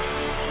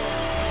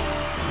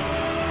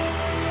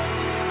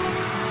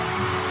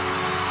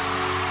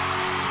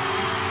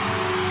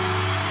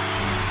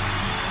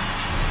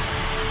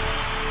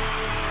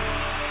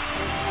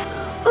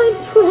 I'm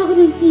proud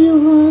of you,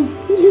 hon.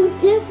 You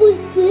definitely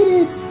did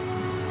it.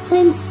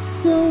 I'm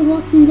so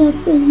lucky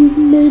enough that you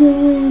made it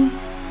win.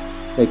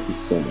 Thank you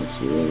so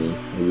much, Lenny.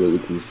 I really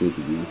appreciate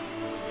you.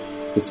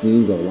 This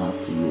means a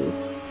lot to you.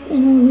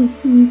 And I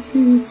wish you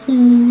too,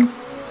 son.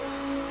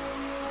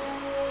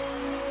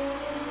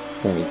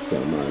 Thanks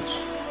so much.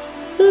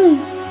 Hey,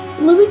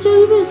 let me tell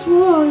you this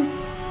why.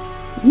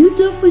 You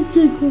definitely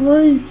did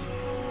great.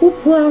 We're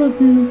proud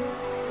of you.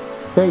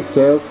 Thanks,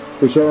 Tails,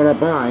 for showing up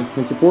by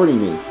and supporting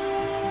me.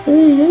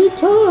 Hey,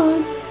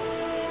 anytime.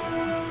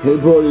 Hey,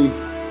 buddy.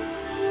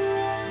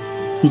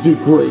 You did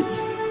great.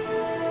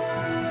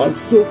 I'm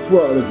so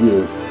proud of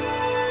you.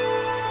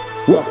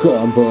 Rock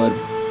on, bud.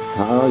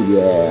 Oh,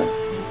 yeah.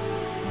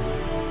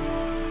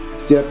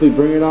 Definitely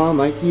bring it on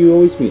like you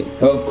always mean.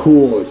 Of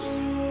course.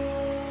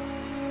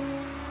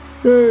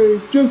 Hey,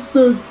 just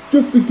to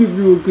give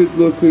you a good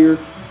look here.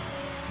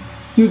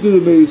 You did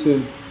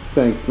amazing.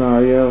 Thanks,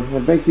 Mario,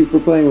 and thank you for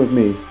playing with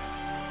me.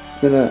 It's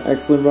been an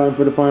excellent run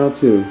for the final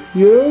two.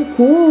 Yeah, of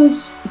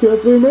course.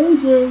 Definitely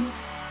amazing.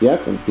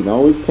 Yep, and you can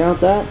always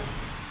count that.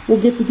 We'll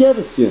get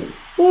together soon.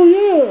 Oh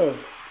yeah,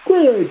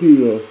 great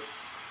idea.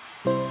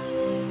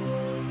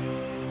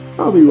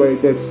 I'll be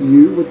right next to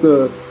you with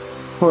the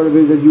part of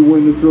it that you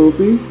win the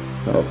trophy.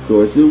 Of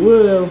course it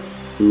will.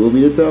 Who will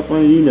be the top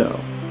one, you know.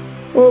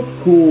 Of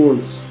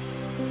course.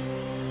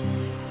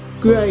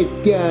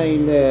 Great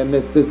game there,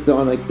 Mr.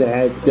 Sonic the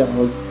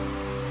Hedgehog.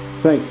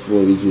 Thanks,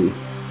 Luigi.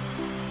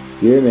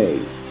 You're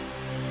amazing.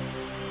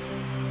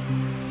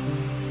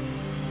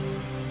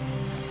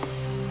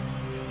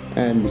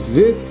 And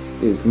this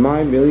is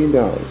my $1 million.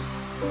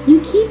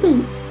 You keep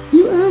it.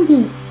 You earned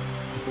it.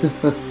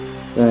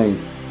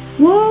 Thanks.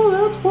 Well,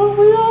 that's what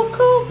we all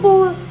call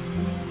for.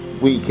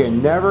 We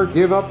can never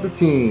give up the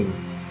team.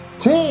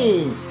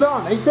 Team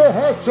Sonic the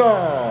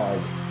Hedgehog!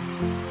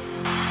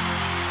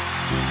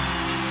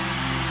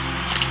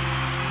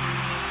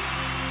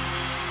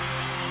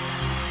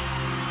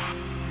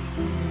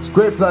 It's a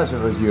great pleasure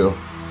with you,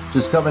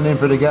 just coming in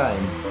for the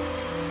game.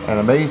 And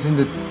amazing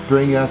to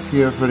bring us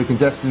here for the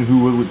contestant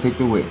who would take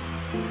the win.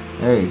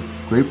 Hey,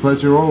 great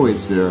pleasure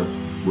always there,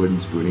 Wooden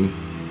Spoony.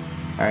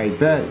 I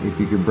bet if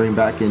you could bring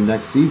back in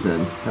next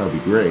season, that would be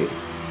great.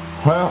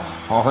 Well,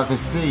 I'll have to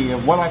see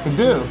what I can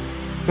do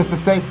just to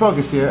stay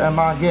focused here at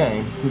my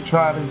game to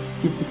try to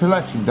get the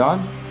collection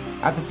done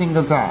at the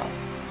single time.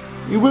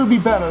 It will be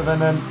better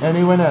than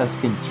anyone else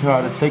can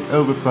try to take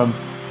over from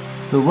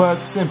the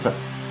word simple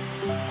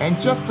and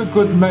just the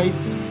good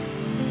mates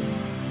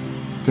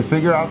to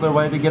figure out their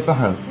way to get the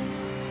home.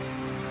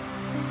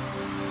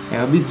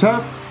 It'll be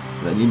tough,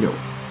 then you know it.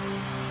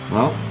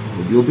 Well, I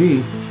hope you'll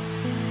be.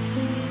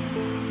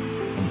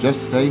 And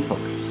just stay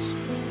focused.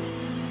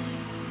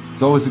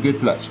 It's always a good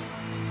pleasure.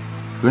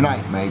 Good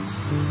night,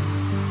 mates.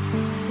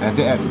 And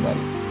to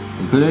everybody,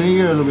 including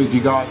you, Luigi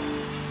God,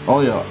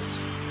 all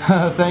yours.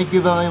 Thank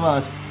you very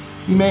much.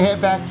 You may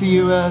head back to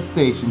your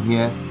station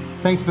here.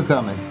 Thanks for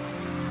coming.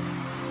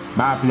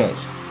 My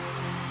pleasure.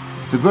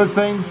 It's a good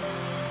thing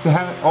to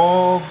have it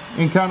all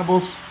in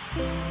countables.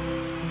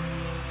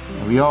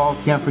 And we all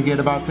can't forget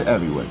about to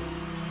everyone.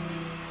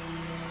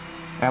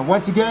 And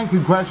once again,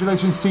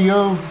 congratulations to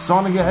you,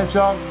 Sonic the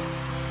Hedgehog,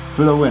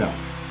 for the winner.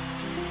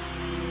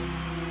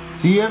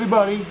 See you,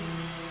 everybody.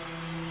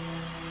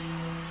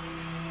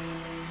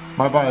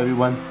 Bye-bye,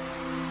 everyone.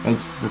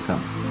 Thanks for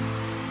coming.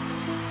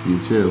 You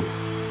too.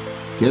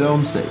 Get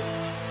home safe.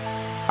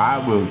 I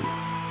will do.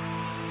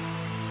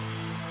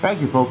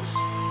 Thank you, folks.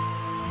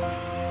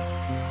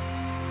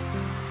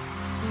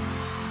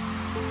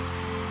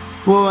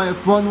 Boy, a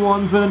fun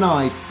one for the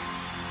night.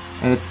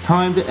 And it's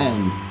time to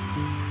end.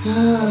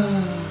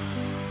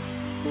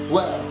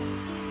 Well,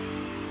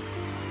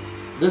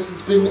 this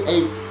has been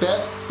a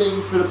best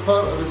thing for the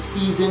part of the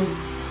season,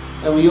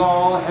 and we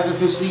all have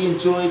officially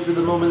enjoyed for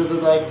the moment of a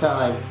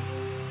lifetime.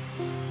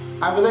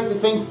 I would like to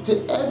thank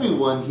to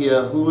everyone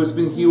here who has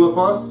been here with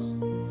us,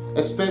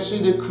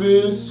 especially the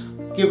crews.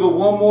 Give a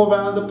one more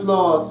round of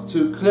applause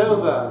to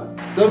Clover,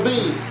 the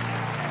Beast,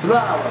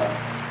 Flower,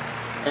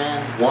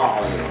 and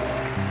Wario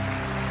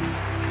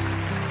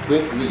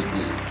with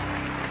Leafy.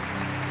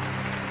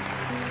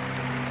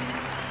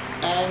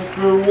 And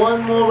for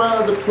one more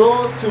round of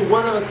applause to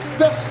one of our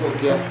special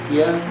guests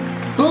here,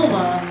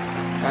 Boomer,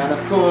 and of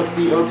course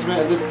the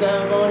ultimate of the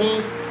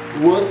ceremony,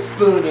 Wood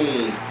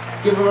Spoony.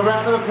 Give him a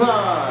round of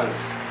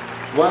applause.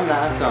 One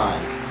last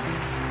time.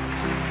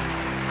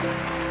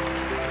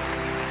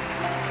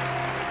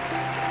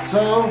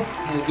 So,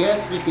 I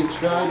guess we can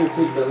try to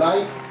take the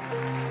light,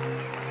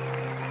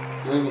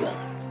 fling it up.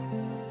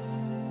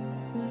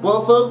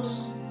 Well,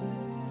 folks,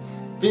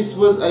 this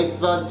was a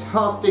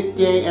fantastic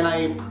day, and I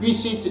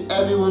appreciate to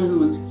everyone who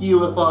was here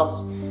with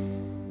us.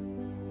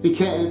 We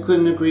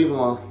couldn't agree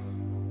more.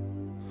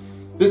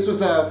 This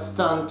was a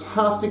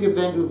fantastic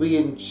event where we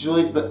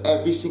enjoyed for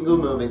every single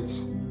moment.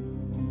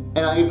 And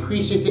I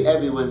appreciate to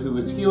everyone who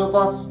was here with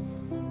us.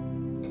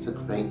 It's a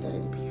great day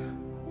to be here.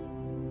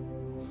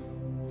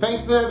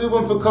 Thanks for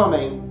everyone for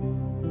coming.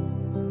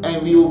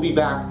 And we will be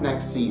back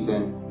next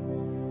season.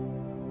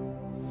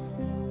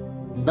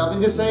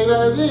 Nothing to say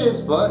about it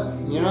is, but,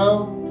 you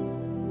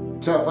know,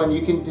 tough one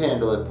you can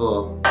handle it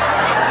for.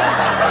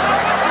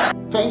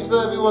 Thanks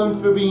for everyone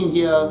for being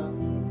here.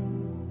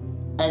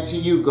 And to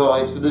you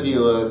guys, for the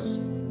viewers.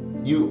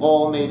 You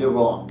all made it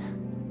rock.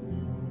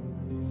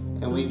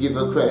 And we give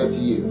a credit to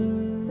you.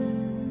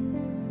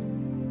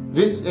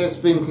 This has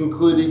been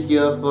concluded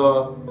here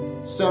for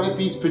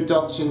Sonobeats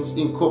Productions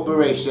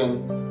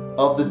Incorporation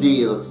of the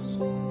Deals.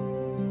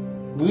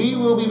 We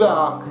will be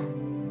back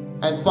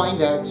and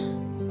find out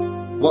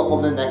what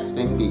will the next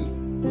thing be.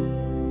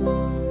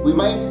 We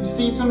might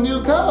see some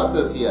new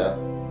characters here.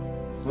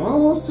 Well,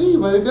 we'll see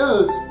where it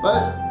goes,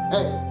 but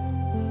hey,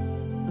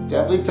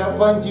 definitely top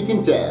lines you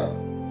can tell.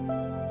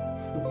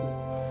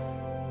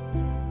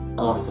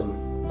 Awesome.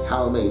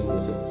 How amazing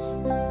this is.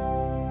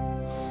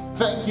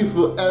 Thank you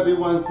for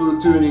everyone for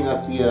tuning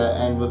us here,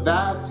 and with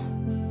that,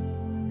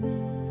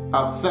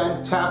 a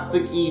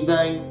fantastic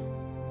evening.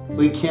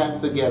 We can't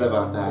forget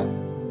about that.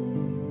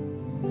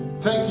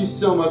 Thank you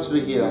so much for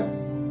here.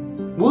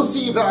 We'll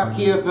see you back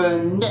here for the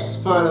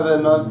next part of the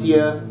month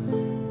here,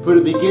 for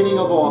the beginning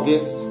of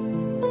August,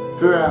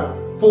 for our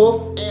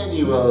 4th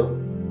annual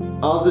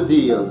of the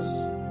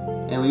Deals.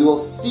 And we will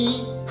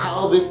see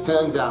how this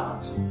turns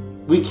out.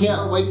 We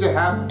can't wait to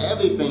have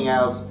everything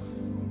else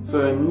for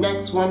the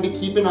next one to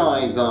keep an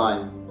eyes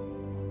on.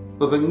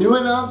 With a new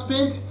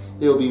announcement,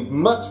 there will be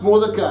much more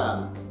to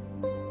come.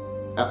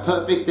 A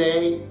perfect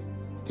day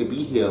to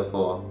be here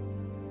for.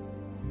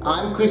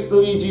 I'm Chris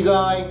Luigi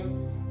Guy,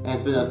 and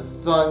it's been a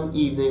fun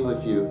evening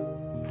with you.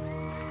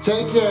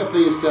 Take care for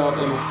yourself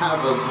and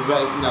have a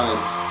great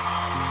night.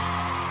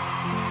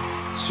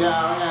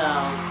 Ciao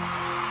now.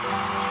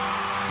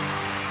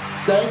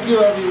 Thank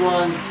you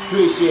everyone,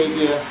 appreciate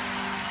you.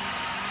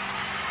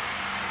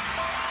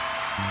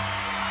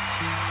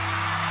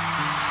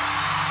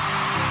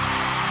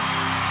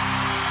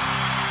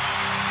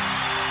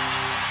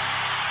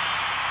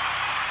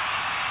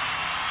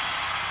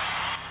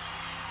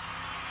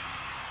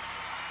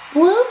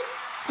 Well,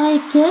 I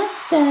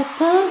guess that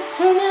does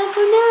turn out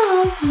for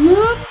now.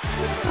 Yup,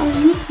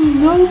 you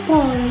can no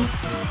party.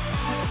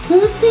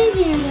 Couldn't sit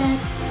here yet.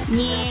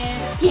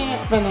 Yeah,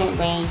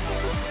 definitely.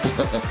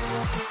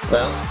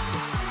 Well,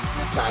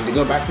 time to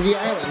go back to the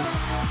island.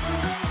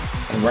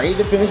 I'm ready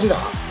to finish it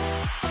off.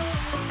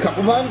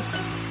 Couple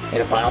months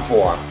in a final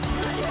 4.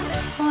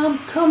 I'm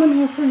coming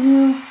here for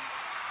you.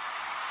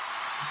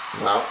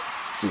 Well,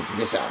 see for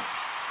yourself.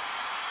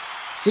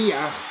 See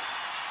ya.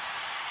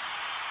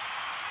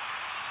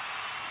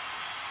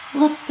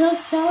 Let's go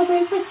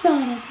celebrate for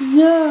Sonic.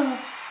 Yeah,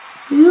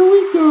 here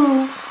we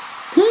go.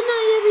 Good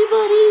night,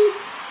 everybody.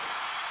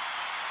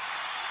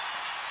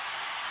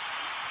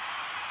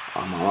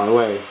 I'm on my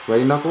way.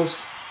 Ready,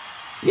 Knuckles?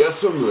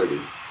 Yes, I'm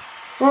ready.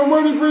 I'm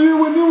ready for you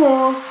when you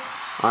are.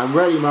 I'm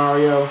ready,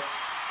 Mario.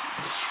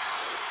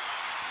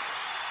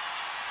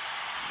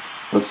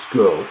 Let's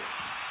go.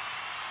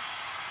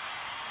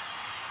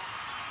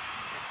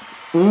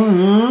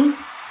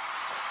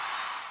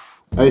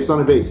 Hey,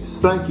 Sonic Base,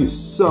 thank you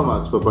so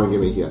much for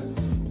bringing me here.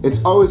 It's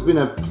always been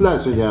a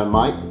pleasure here,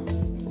 Mike,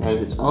 and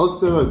it's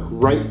also a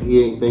great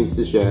hearing things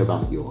to share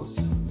about yours.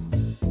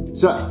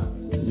 So,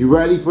 you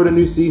ready for the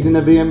new season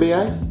of the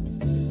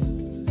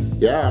NBA?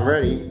 Yeah, I'm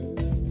ready.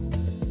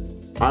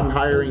 I'm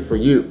hiring for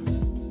you.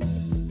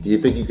 Do you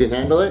think you can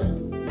handle it?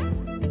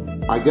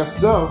 I guess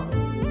so.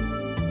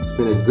 It's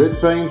been a good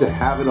thing to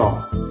have it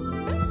all.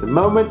 The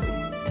moment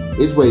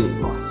is waiting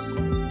for us.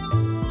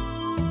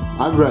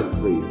 I'm ready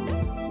for you.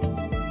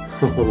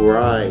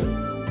 Alright.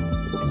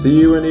 We'll see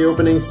you in the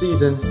opening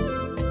season.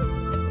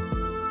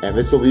 And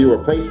this will be a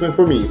replacement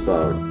for me,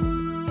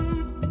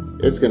 phone.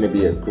 It's going to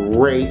be a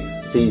great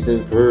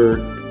season for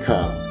to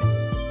come.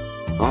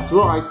 That's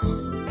right.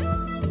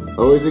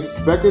 Always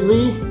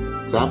expectedly,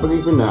 it's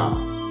happening for now.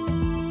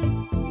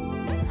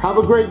 Have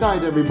a great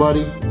night,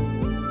 everybody.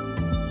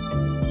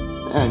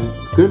 And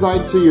good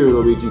night to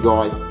you, Luigi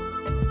Guy.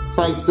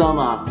 Thanks so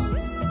much.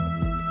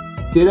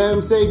 Get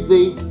home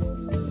safely.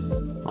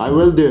 I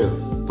will do.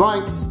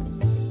 Thanks.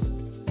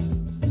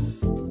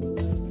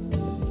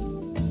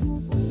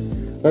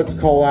 Let's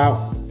call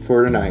out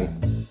for tonight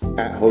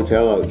at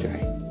Hotel OJ.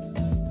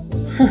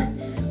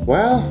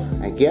 Well,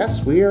 I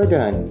guess we are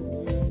done.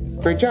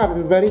 Great job,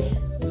 everybody.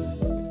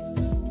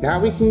 Now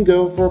we can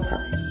go for a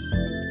party.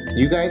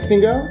 You guys can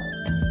go.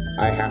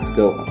 I have to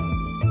go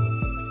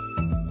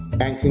home.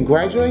 And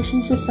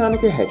congratulations to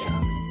Sonic the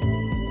Hedgehog.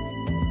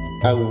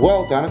 A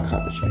well done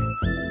accomplishment.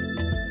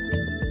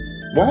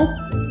 Well,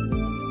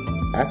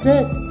 that's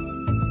it.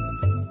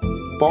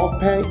 Ball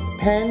pen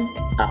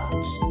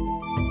out.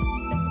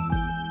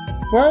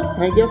 Well,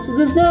 I guess it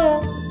is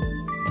now.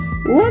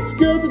 Let's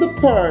go to the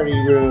party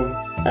room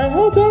at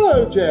Hotel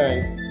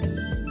OJ.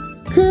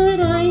 Good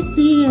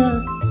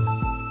idea.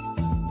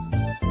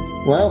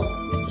 Well,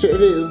 sure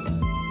do.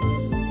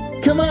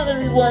 Come on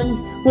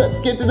everyone, let's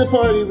get to the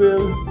party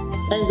room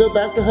and go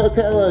back to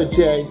Hotel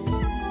OJ.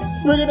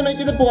 We're gonna make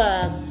it a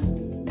blast.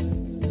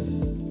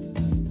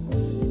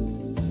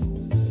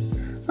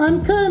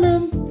 I'm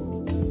coming.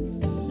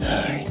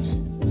 Alright,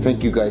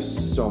 Thank you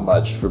guys so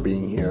much for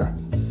being here.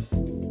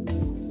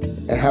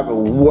 And have a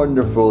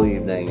wonderful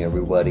evening,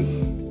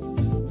 everybody.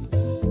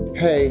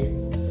 Hey,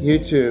 you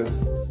too.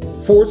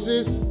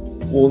 Forces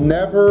will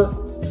never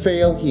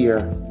fail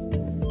here.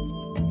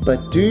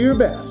 But do your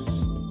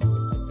best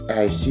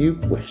as you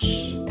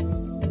wish.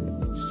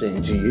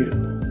 Same to you.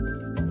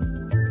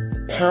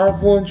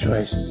 Powerful and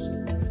choice.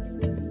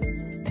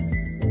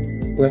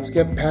 Let's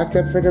get packed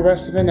up for the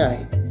rest of the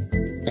night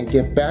and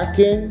get back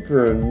in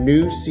for a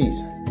new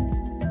season.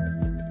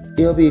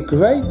 It'll be a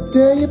great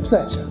day of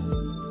pleasure.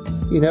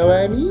 You know what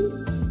I mean?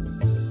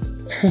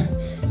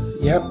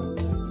 Yep,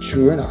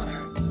 true and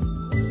honor.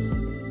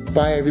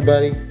 Bye,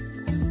 everybody.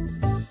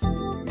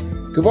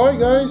 Goodbye,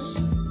 guys.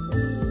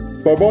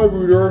 Bye-bye,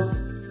 Rooter.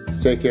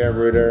 Take care,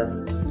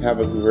 Rooter. Have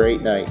a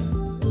great night.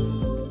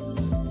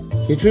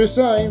 You do the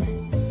same.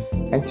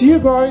 And to you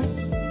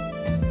guys,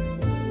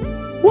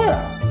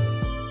 well,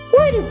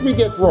 why did we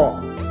get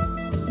wrong?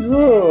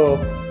 Yeah,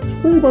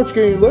 it's pretty much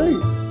getting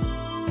late.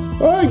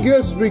 I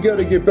guess we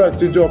gotta get back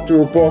to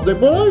Dr. Robotnik,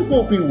 but I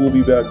hope he will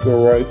be back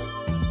alright.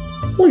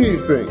 What do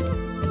you think?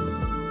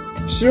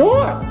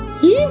 Sure,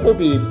 he will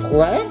be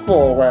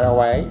planful right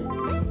away.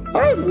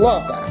 I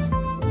love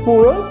that.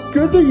 Well, that's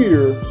good to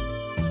hear.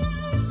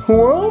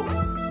 Well,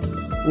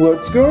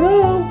 let's go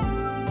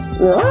now.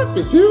 We'll have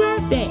to do our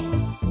thing.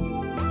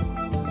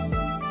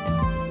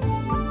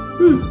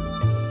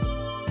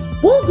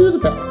 We'll do the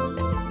best.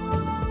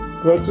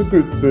 That's a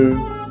good thing.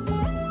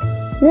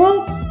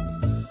 Well,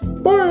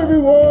 bye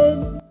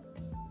everyone.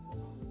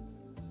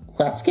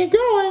 Let's get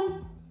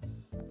going.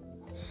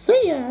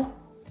 See ya.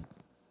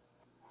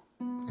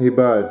 Hey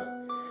bud,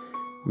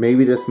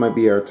 maybe this might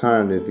be our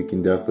time if we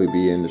can definitely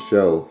be in the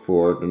show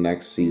for the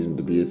next season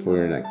to be for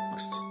the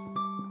next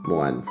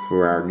one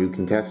for our new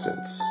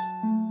contestants.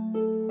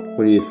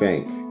 What do you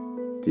think?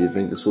 Do you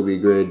think this will be a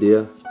great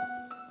idea?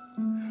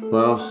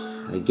 Well,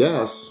 I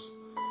guess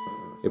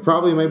it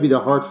probably might be the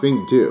hard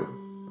thing to do.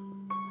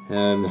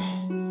 And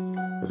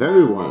with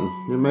everyone,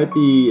 there might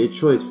be a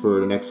choice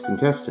for the next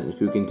contestant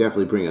who can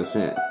definitely bring us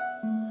in.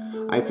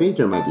 I think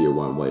there might be a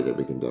one way that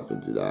we can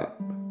definitely do that.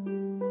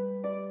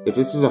 If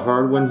this is a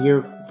hard one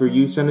here for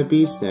you,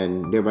 Centipede,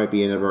 then there might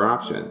be another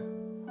option.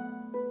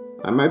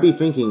 I might be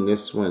thinking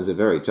this one is a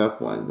very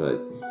tough one,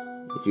 but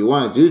if you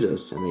want to do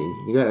this, I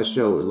mean, you gotta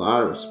show a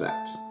lot of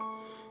respect.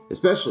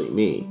 Especially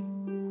me.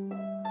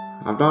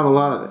 I've done a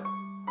lot of it.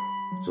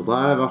 It's a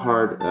lot of a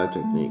hard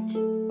technique.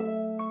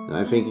 And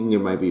I'm thinking there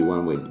might be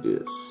one way to do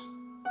this.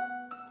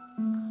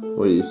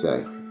 What do you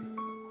say?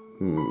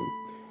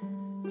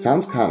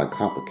 Sounds kind of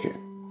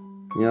complicated.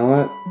 You know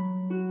what?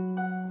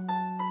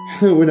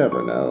 Who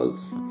never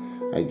knows?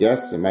 I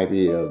guess it might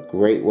be a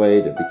great way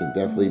that we can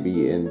definitely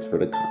be in for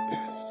the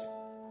contest.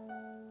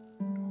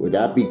 Would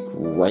that be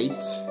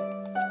great?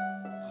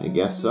 I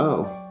guess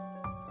so.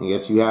 I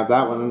guess you have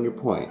that one on your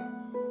point.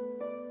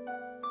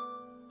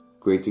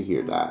 Great to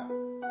hear that.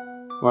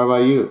 What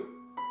about you?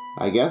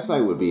 I guess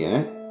I would be in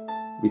it.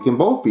 We can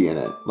both be in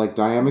it, like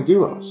dynamic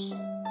duos.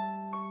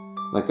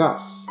 Like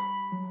us.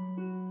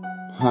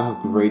 Oh,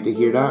 great to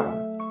hear that one.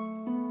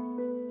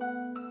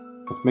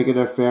 Let's make it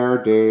a fair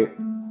deal,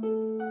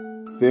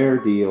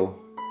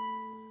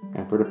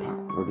 and for the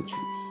power of the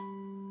truth.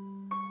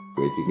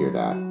 Great to hear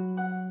that.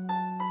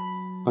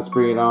 Let's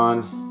bring it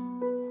on,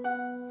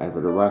 and for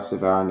the rest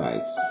of our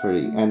nights, for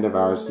the end of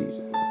our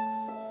season.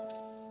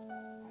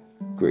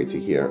 Great to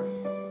hear.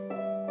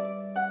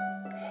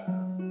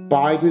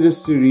 Bye to the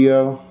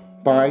studio,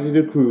 bye to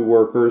the crew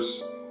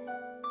workers,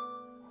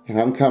 and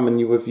I'm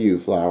coming with you,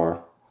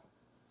 Flower.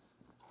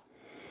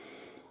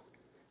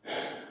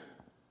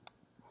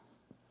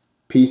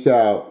 Peace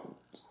out,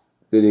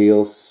 the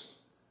deals.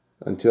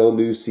 Until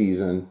new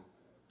season.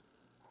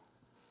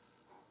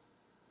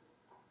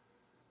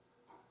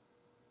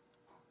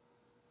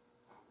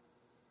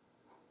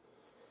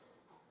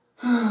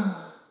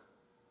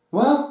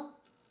 Well,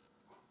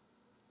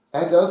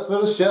 that does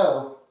for the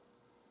show.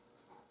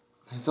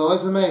 It's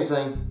always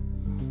amazing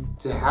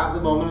to have the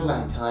moment of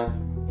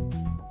nighttime.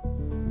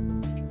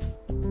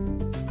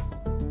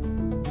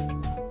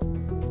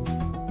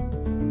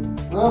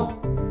 Well,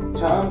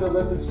 time to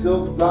let this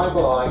go fly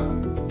by.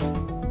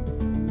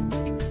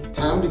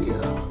 Time to go.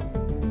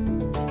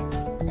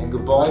 And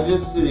goodbye to the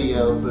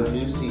studio for a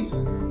new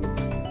season.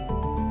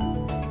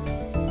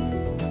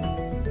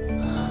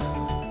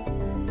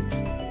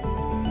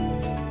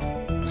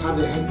 Time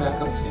to head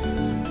back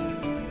upstairs.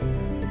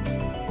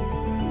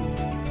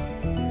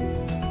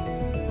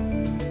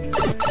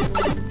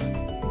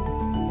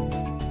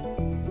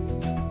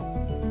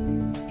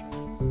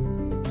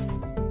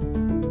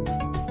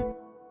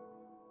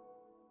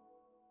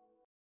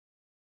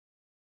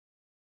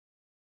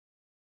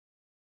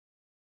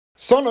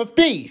 Son of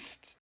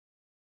Beast!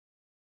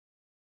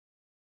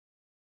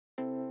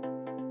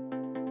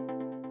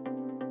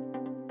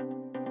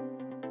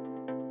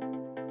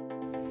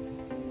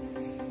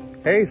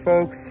 Hey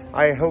folks,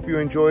 I hope you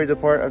enjoyed the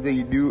part of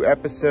the new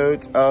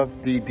episode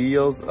of the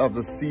deals of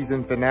the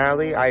season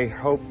finale. I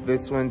hope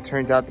this one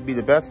turns out to be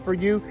the best for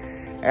you.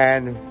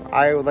 And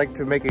I would like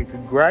to make a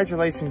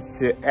congratulations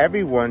to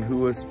everyone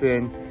who has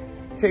been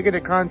taking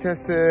the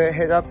contest to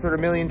hit up for $1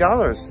 million.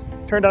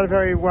 Turned out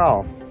very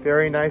well.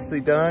 Very nicely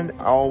done.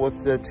 All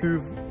with the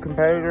 2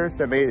 competitors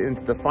that made it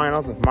into the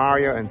finals of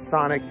Mario and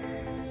Sonic.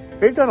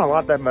 They've done a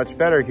lot that much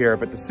better here,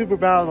 but the Super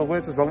Battle of the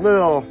Wits was a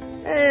little,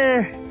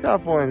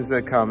 tough ones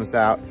that comes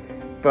out.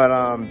 But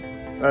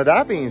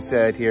that being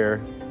said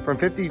here, from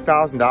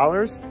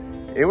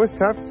 $50,000, it was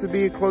tough to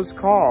be a close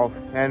call.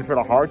 And for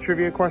the hard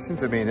trivia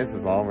questions, I mean, this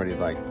is already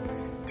like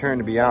turned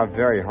to be out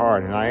very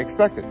hard, and I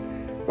expected.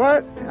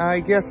 But I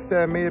guess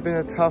that may have been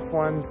the tough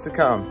ones to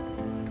come.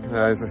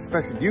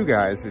 Especially you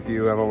guys, if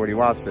you have already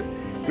watched it.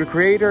 Your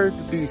creator,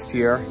 the Beast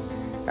here,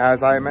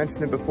 as I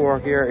mentioned it before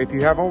here, if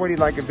you have already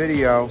liked a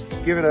video,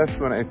 give it this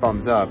one a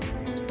thumbs up.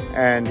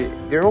 And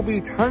there will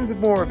be tons of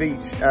more of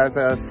each, as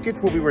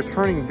skits will be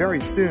returning very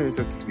soon,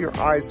 so keep your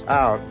eyes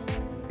out,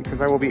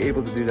 because I will be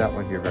able to do that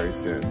one here very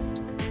soon.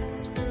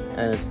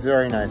 And it's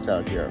very nice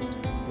out here.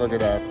 Look at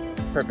that,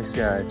 perfect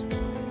sky.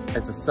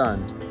 It's the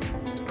sun.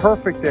 It's a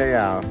perfect day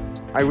out.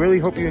 I really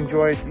hope you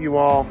enjoyed, you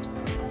all,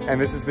 and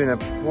this has been a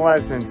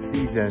pleasant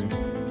season.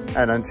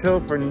 And until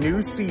for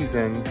new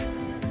season,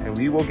 and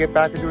we will get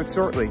back into it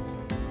shortly.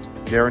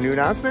 There are new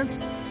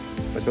announcements,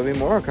 but there'll be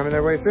more coming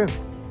their way soon.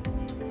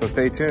 So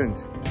stay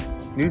tuned.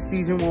 New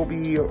season will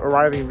be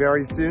arriving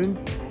very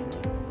soon,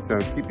 so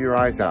keep your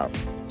eyes out.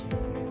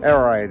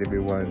 All right,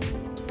 everyone.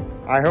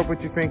 I hope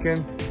what you're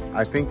thinking.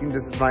 I'm thinking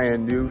this is my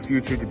new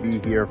future to be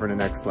here for the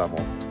next level.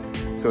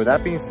 So with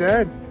that being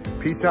said,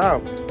 peace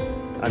out.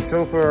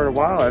 Until for a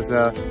while, as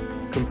a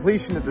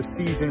completion of the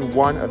season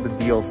 1 of the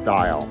Deal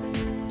Style.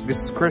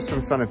 This is Chris from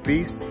Son of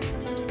Beast.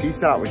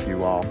 Peace out with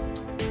you all.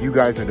 You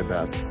guys are the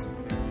best.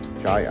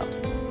 Jaya.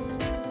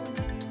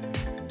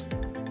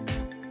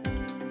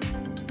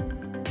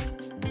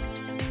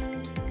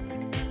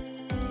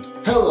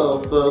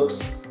 Hello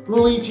folks,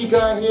 Luigi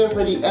Guy here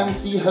for the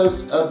MC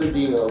host of The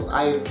Deals.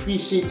 I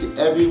appreciate to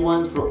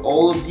everyone, for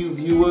all of you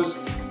viewers.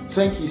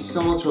 Thank you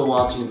so much for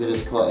watching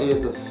this part. It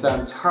is a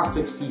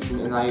fantastic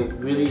season and I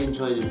really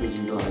enjoyed it with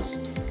you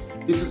guys.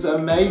 This was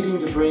amazing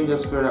to bring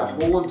us for the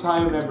whole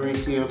entire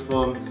memories here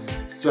from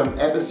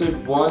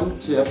episode 1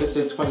 to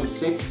episode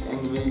 26,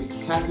 and we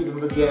can't even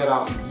forget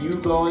about you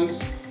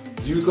guys.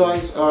 You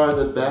guys are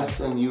the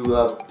best, and you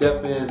have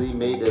definitely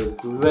made a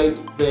great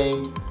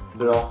thing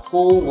for the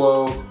whole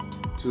world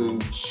to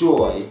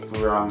enjoy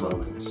for our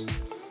moment.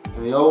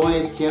 And we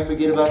always can't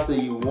forget about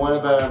one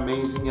of our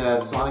amazing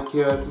Sonic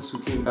characters who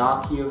came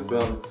back here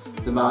from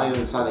the Mario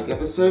and Sonic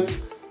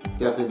episodes.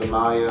 Definitely the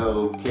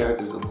Mario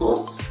characters, of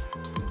course.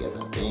 Get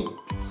that thing.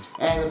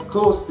 And of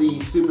course the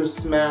Super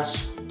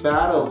Smash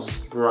Battle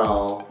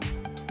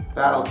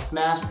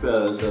Smash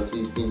Bros, as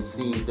we've been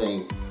seeing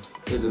things.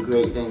 Is a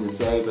great thing to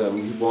say, but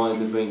we wanted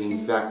to bring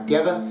things back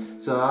together.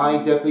 So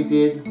I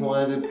definitely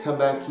wanted to come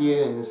back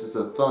here, and this is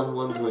a fun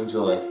one to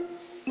enjoy.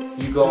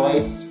 You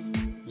guys,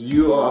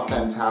 you are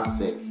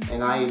fantastic,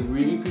 and I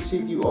really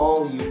appreciate you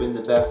all. You've been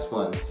the best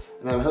one,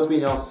 and I'm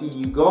hoping I'll see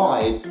you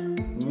guys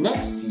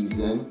next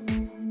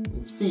season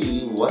and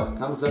see what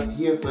comes up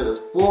here for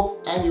the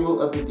 4th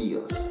annual of The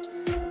Deals.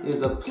 It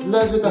is a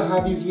pleasure to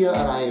have you here,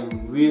 and I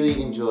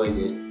really enjoyed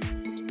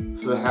it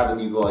for having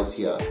you guys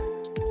here.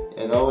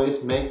 And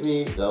always make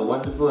me a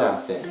wonderful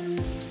outfit.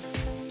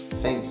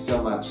 Thanks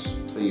so much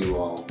for you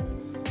all.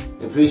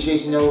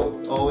 Appreciation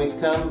will always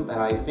come, and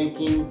I'm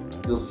thinking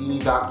you'll see me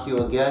back here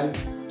again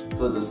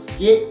for the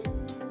skit,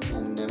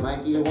 and there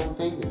might be the one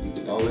thing that you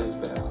can always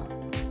bet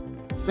on.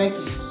 Thank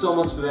you so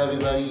much for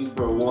everybody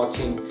for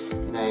watching,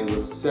 and I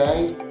will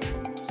say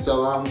so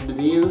long to The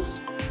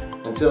Deals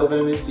until the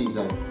new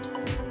season.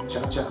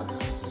 Ciao ciao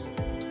guys.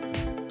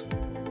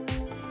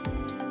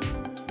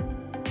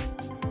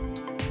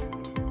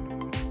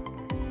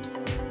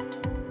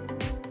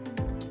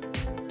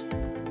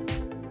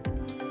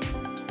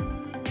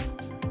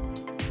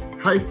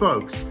 Hi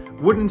folks,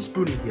 Wooden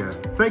Spoony here.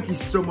 Thank you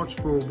so much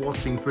for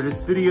watching for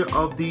this video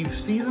of the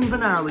season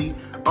finale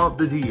of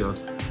The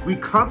Deals. We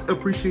can't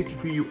appreciate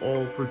you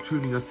all for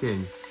tuning us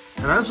in.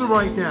 And as of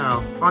right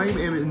now, I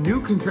am a new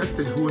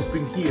contestant who has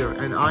been here,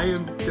 and I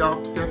am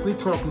definitely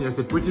talking as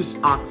a British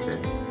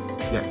accent.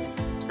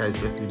 Yes, that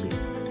is definitely me.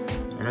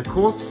 And of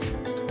course,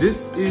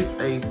 this is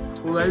a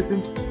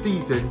pleasant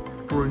season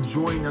for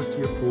enjoying us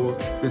here for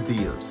The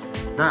Deals.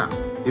 Now,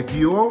 if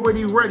you're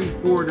already ready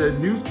for the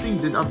new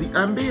season of the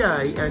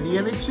NBA and the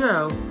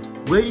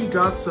NHL, we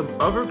got some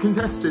other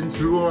contestants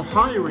who are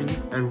hiring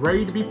and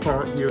ready to be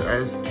part here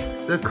as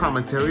the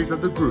commentaries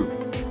of the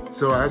group.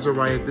 So as of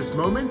right at this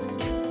moment,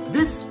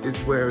 this is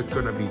where it's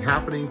going to be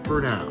happening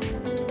for now.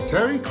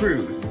 Terry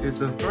Crews is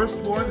the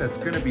first one that's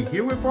going to be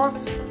here with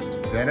us.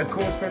 Then of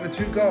course from the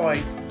 2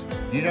 guys,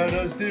 you know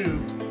those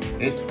two,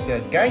 it's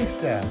the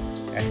Gangster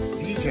and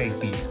DJ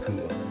Beast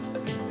Cool.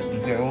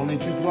 These are only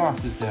 2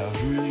 glasses that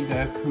are really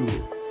that cool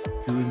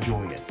to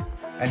enjoy it.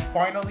 And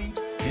finally,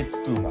 it's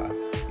Uma.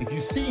 If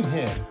you've seen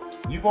him,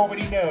 you've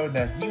already known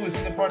that he was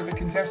in the part of a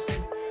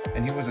contestant,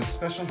 and he was a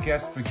special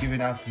guest for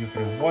giving out here for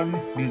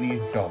 $1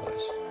 million.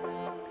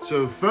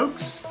 So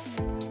folks,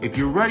 if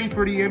you're ready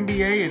for the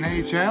NBA and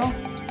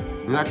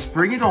NHL, let's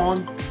bring it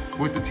on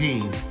with the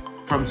team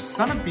from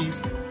Son of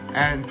Beast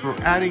and for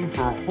adding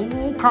for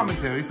whole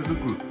commentaries of the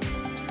group.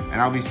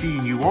 And I'll be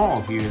seeing you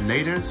all here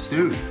later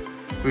soon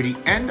for the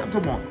end of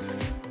the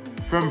month.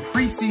 From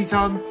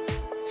preseason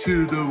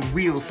to the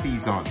real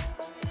season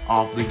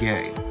of the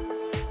game.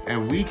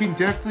 And we can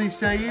definitely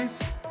say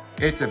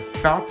it's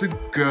about to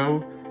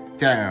go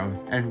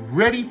down and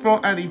ready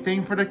for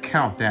anything for the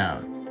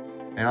countdown.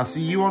 And I'll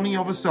see you on the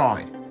other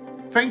side.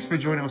 Thanks for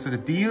joining us for the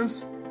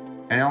deals,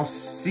 and I'll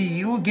see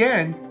you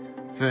again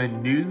for a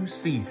new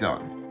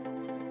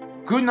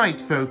season. Good night,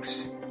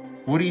 folks.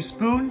 Woody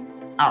Spoon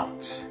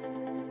out.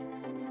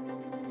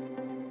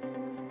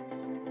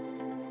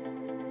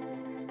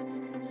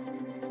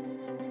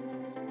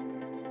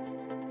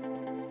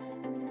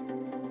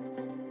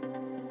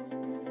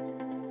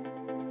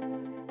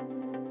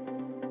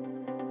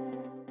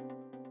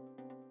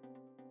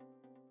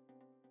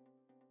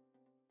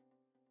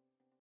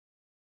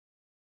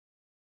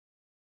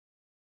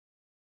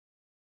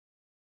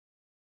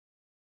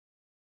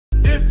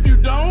 If you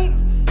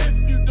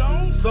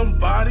don't,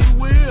 somebody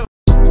will.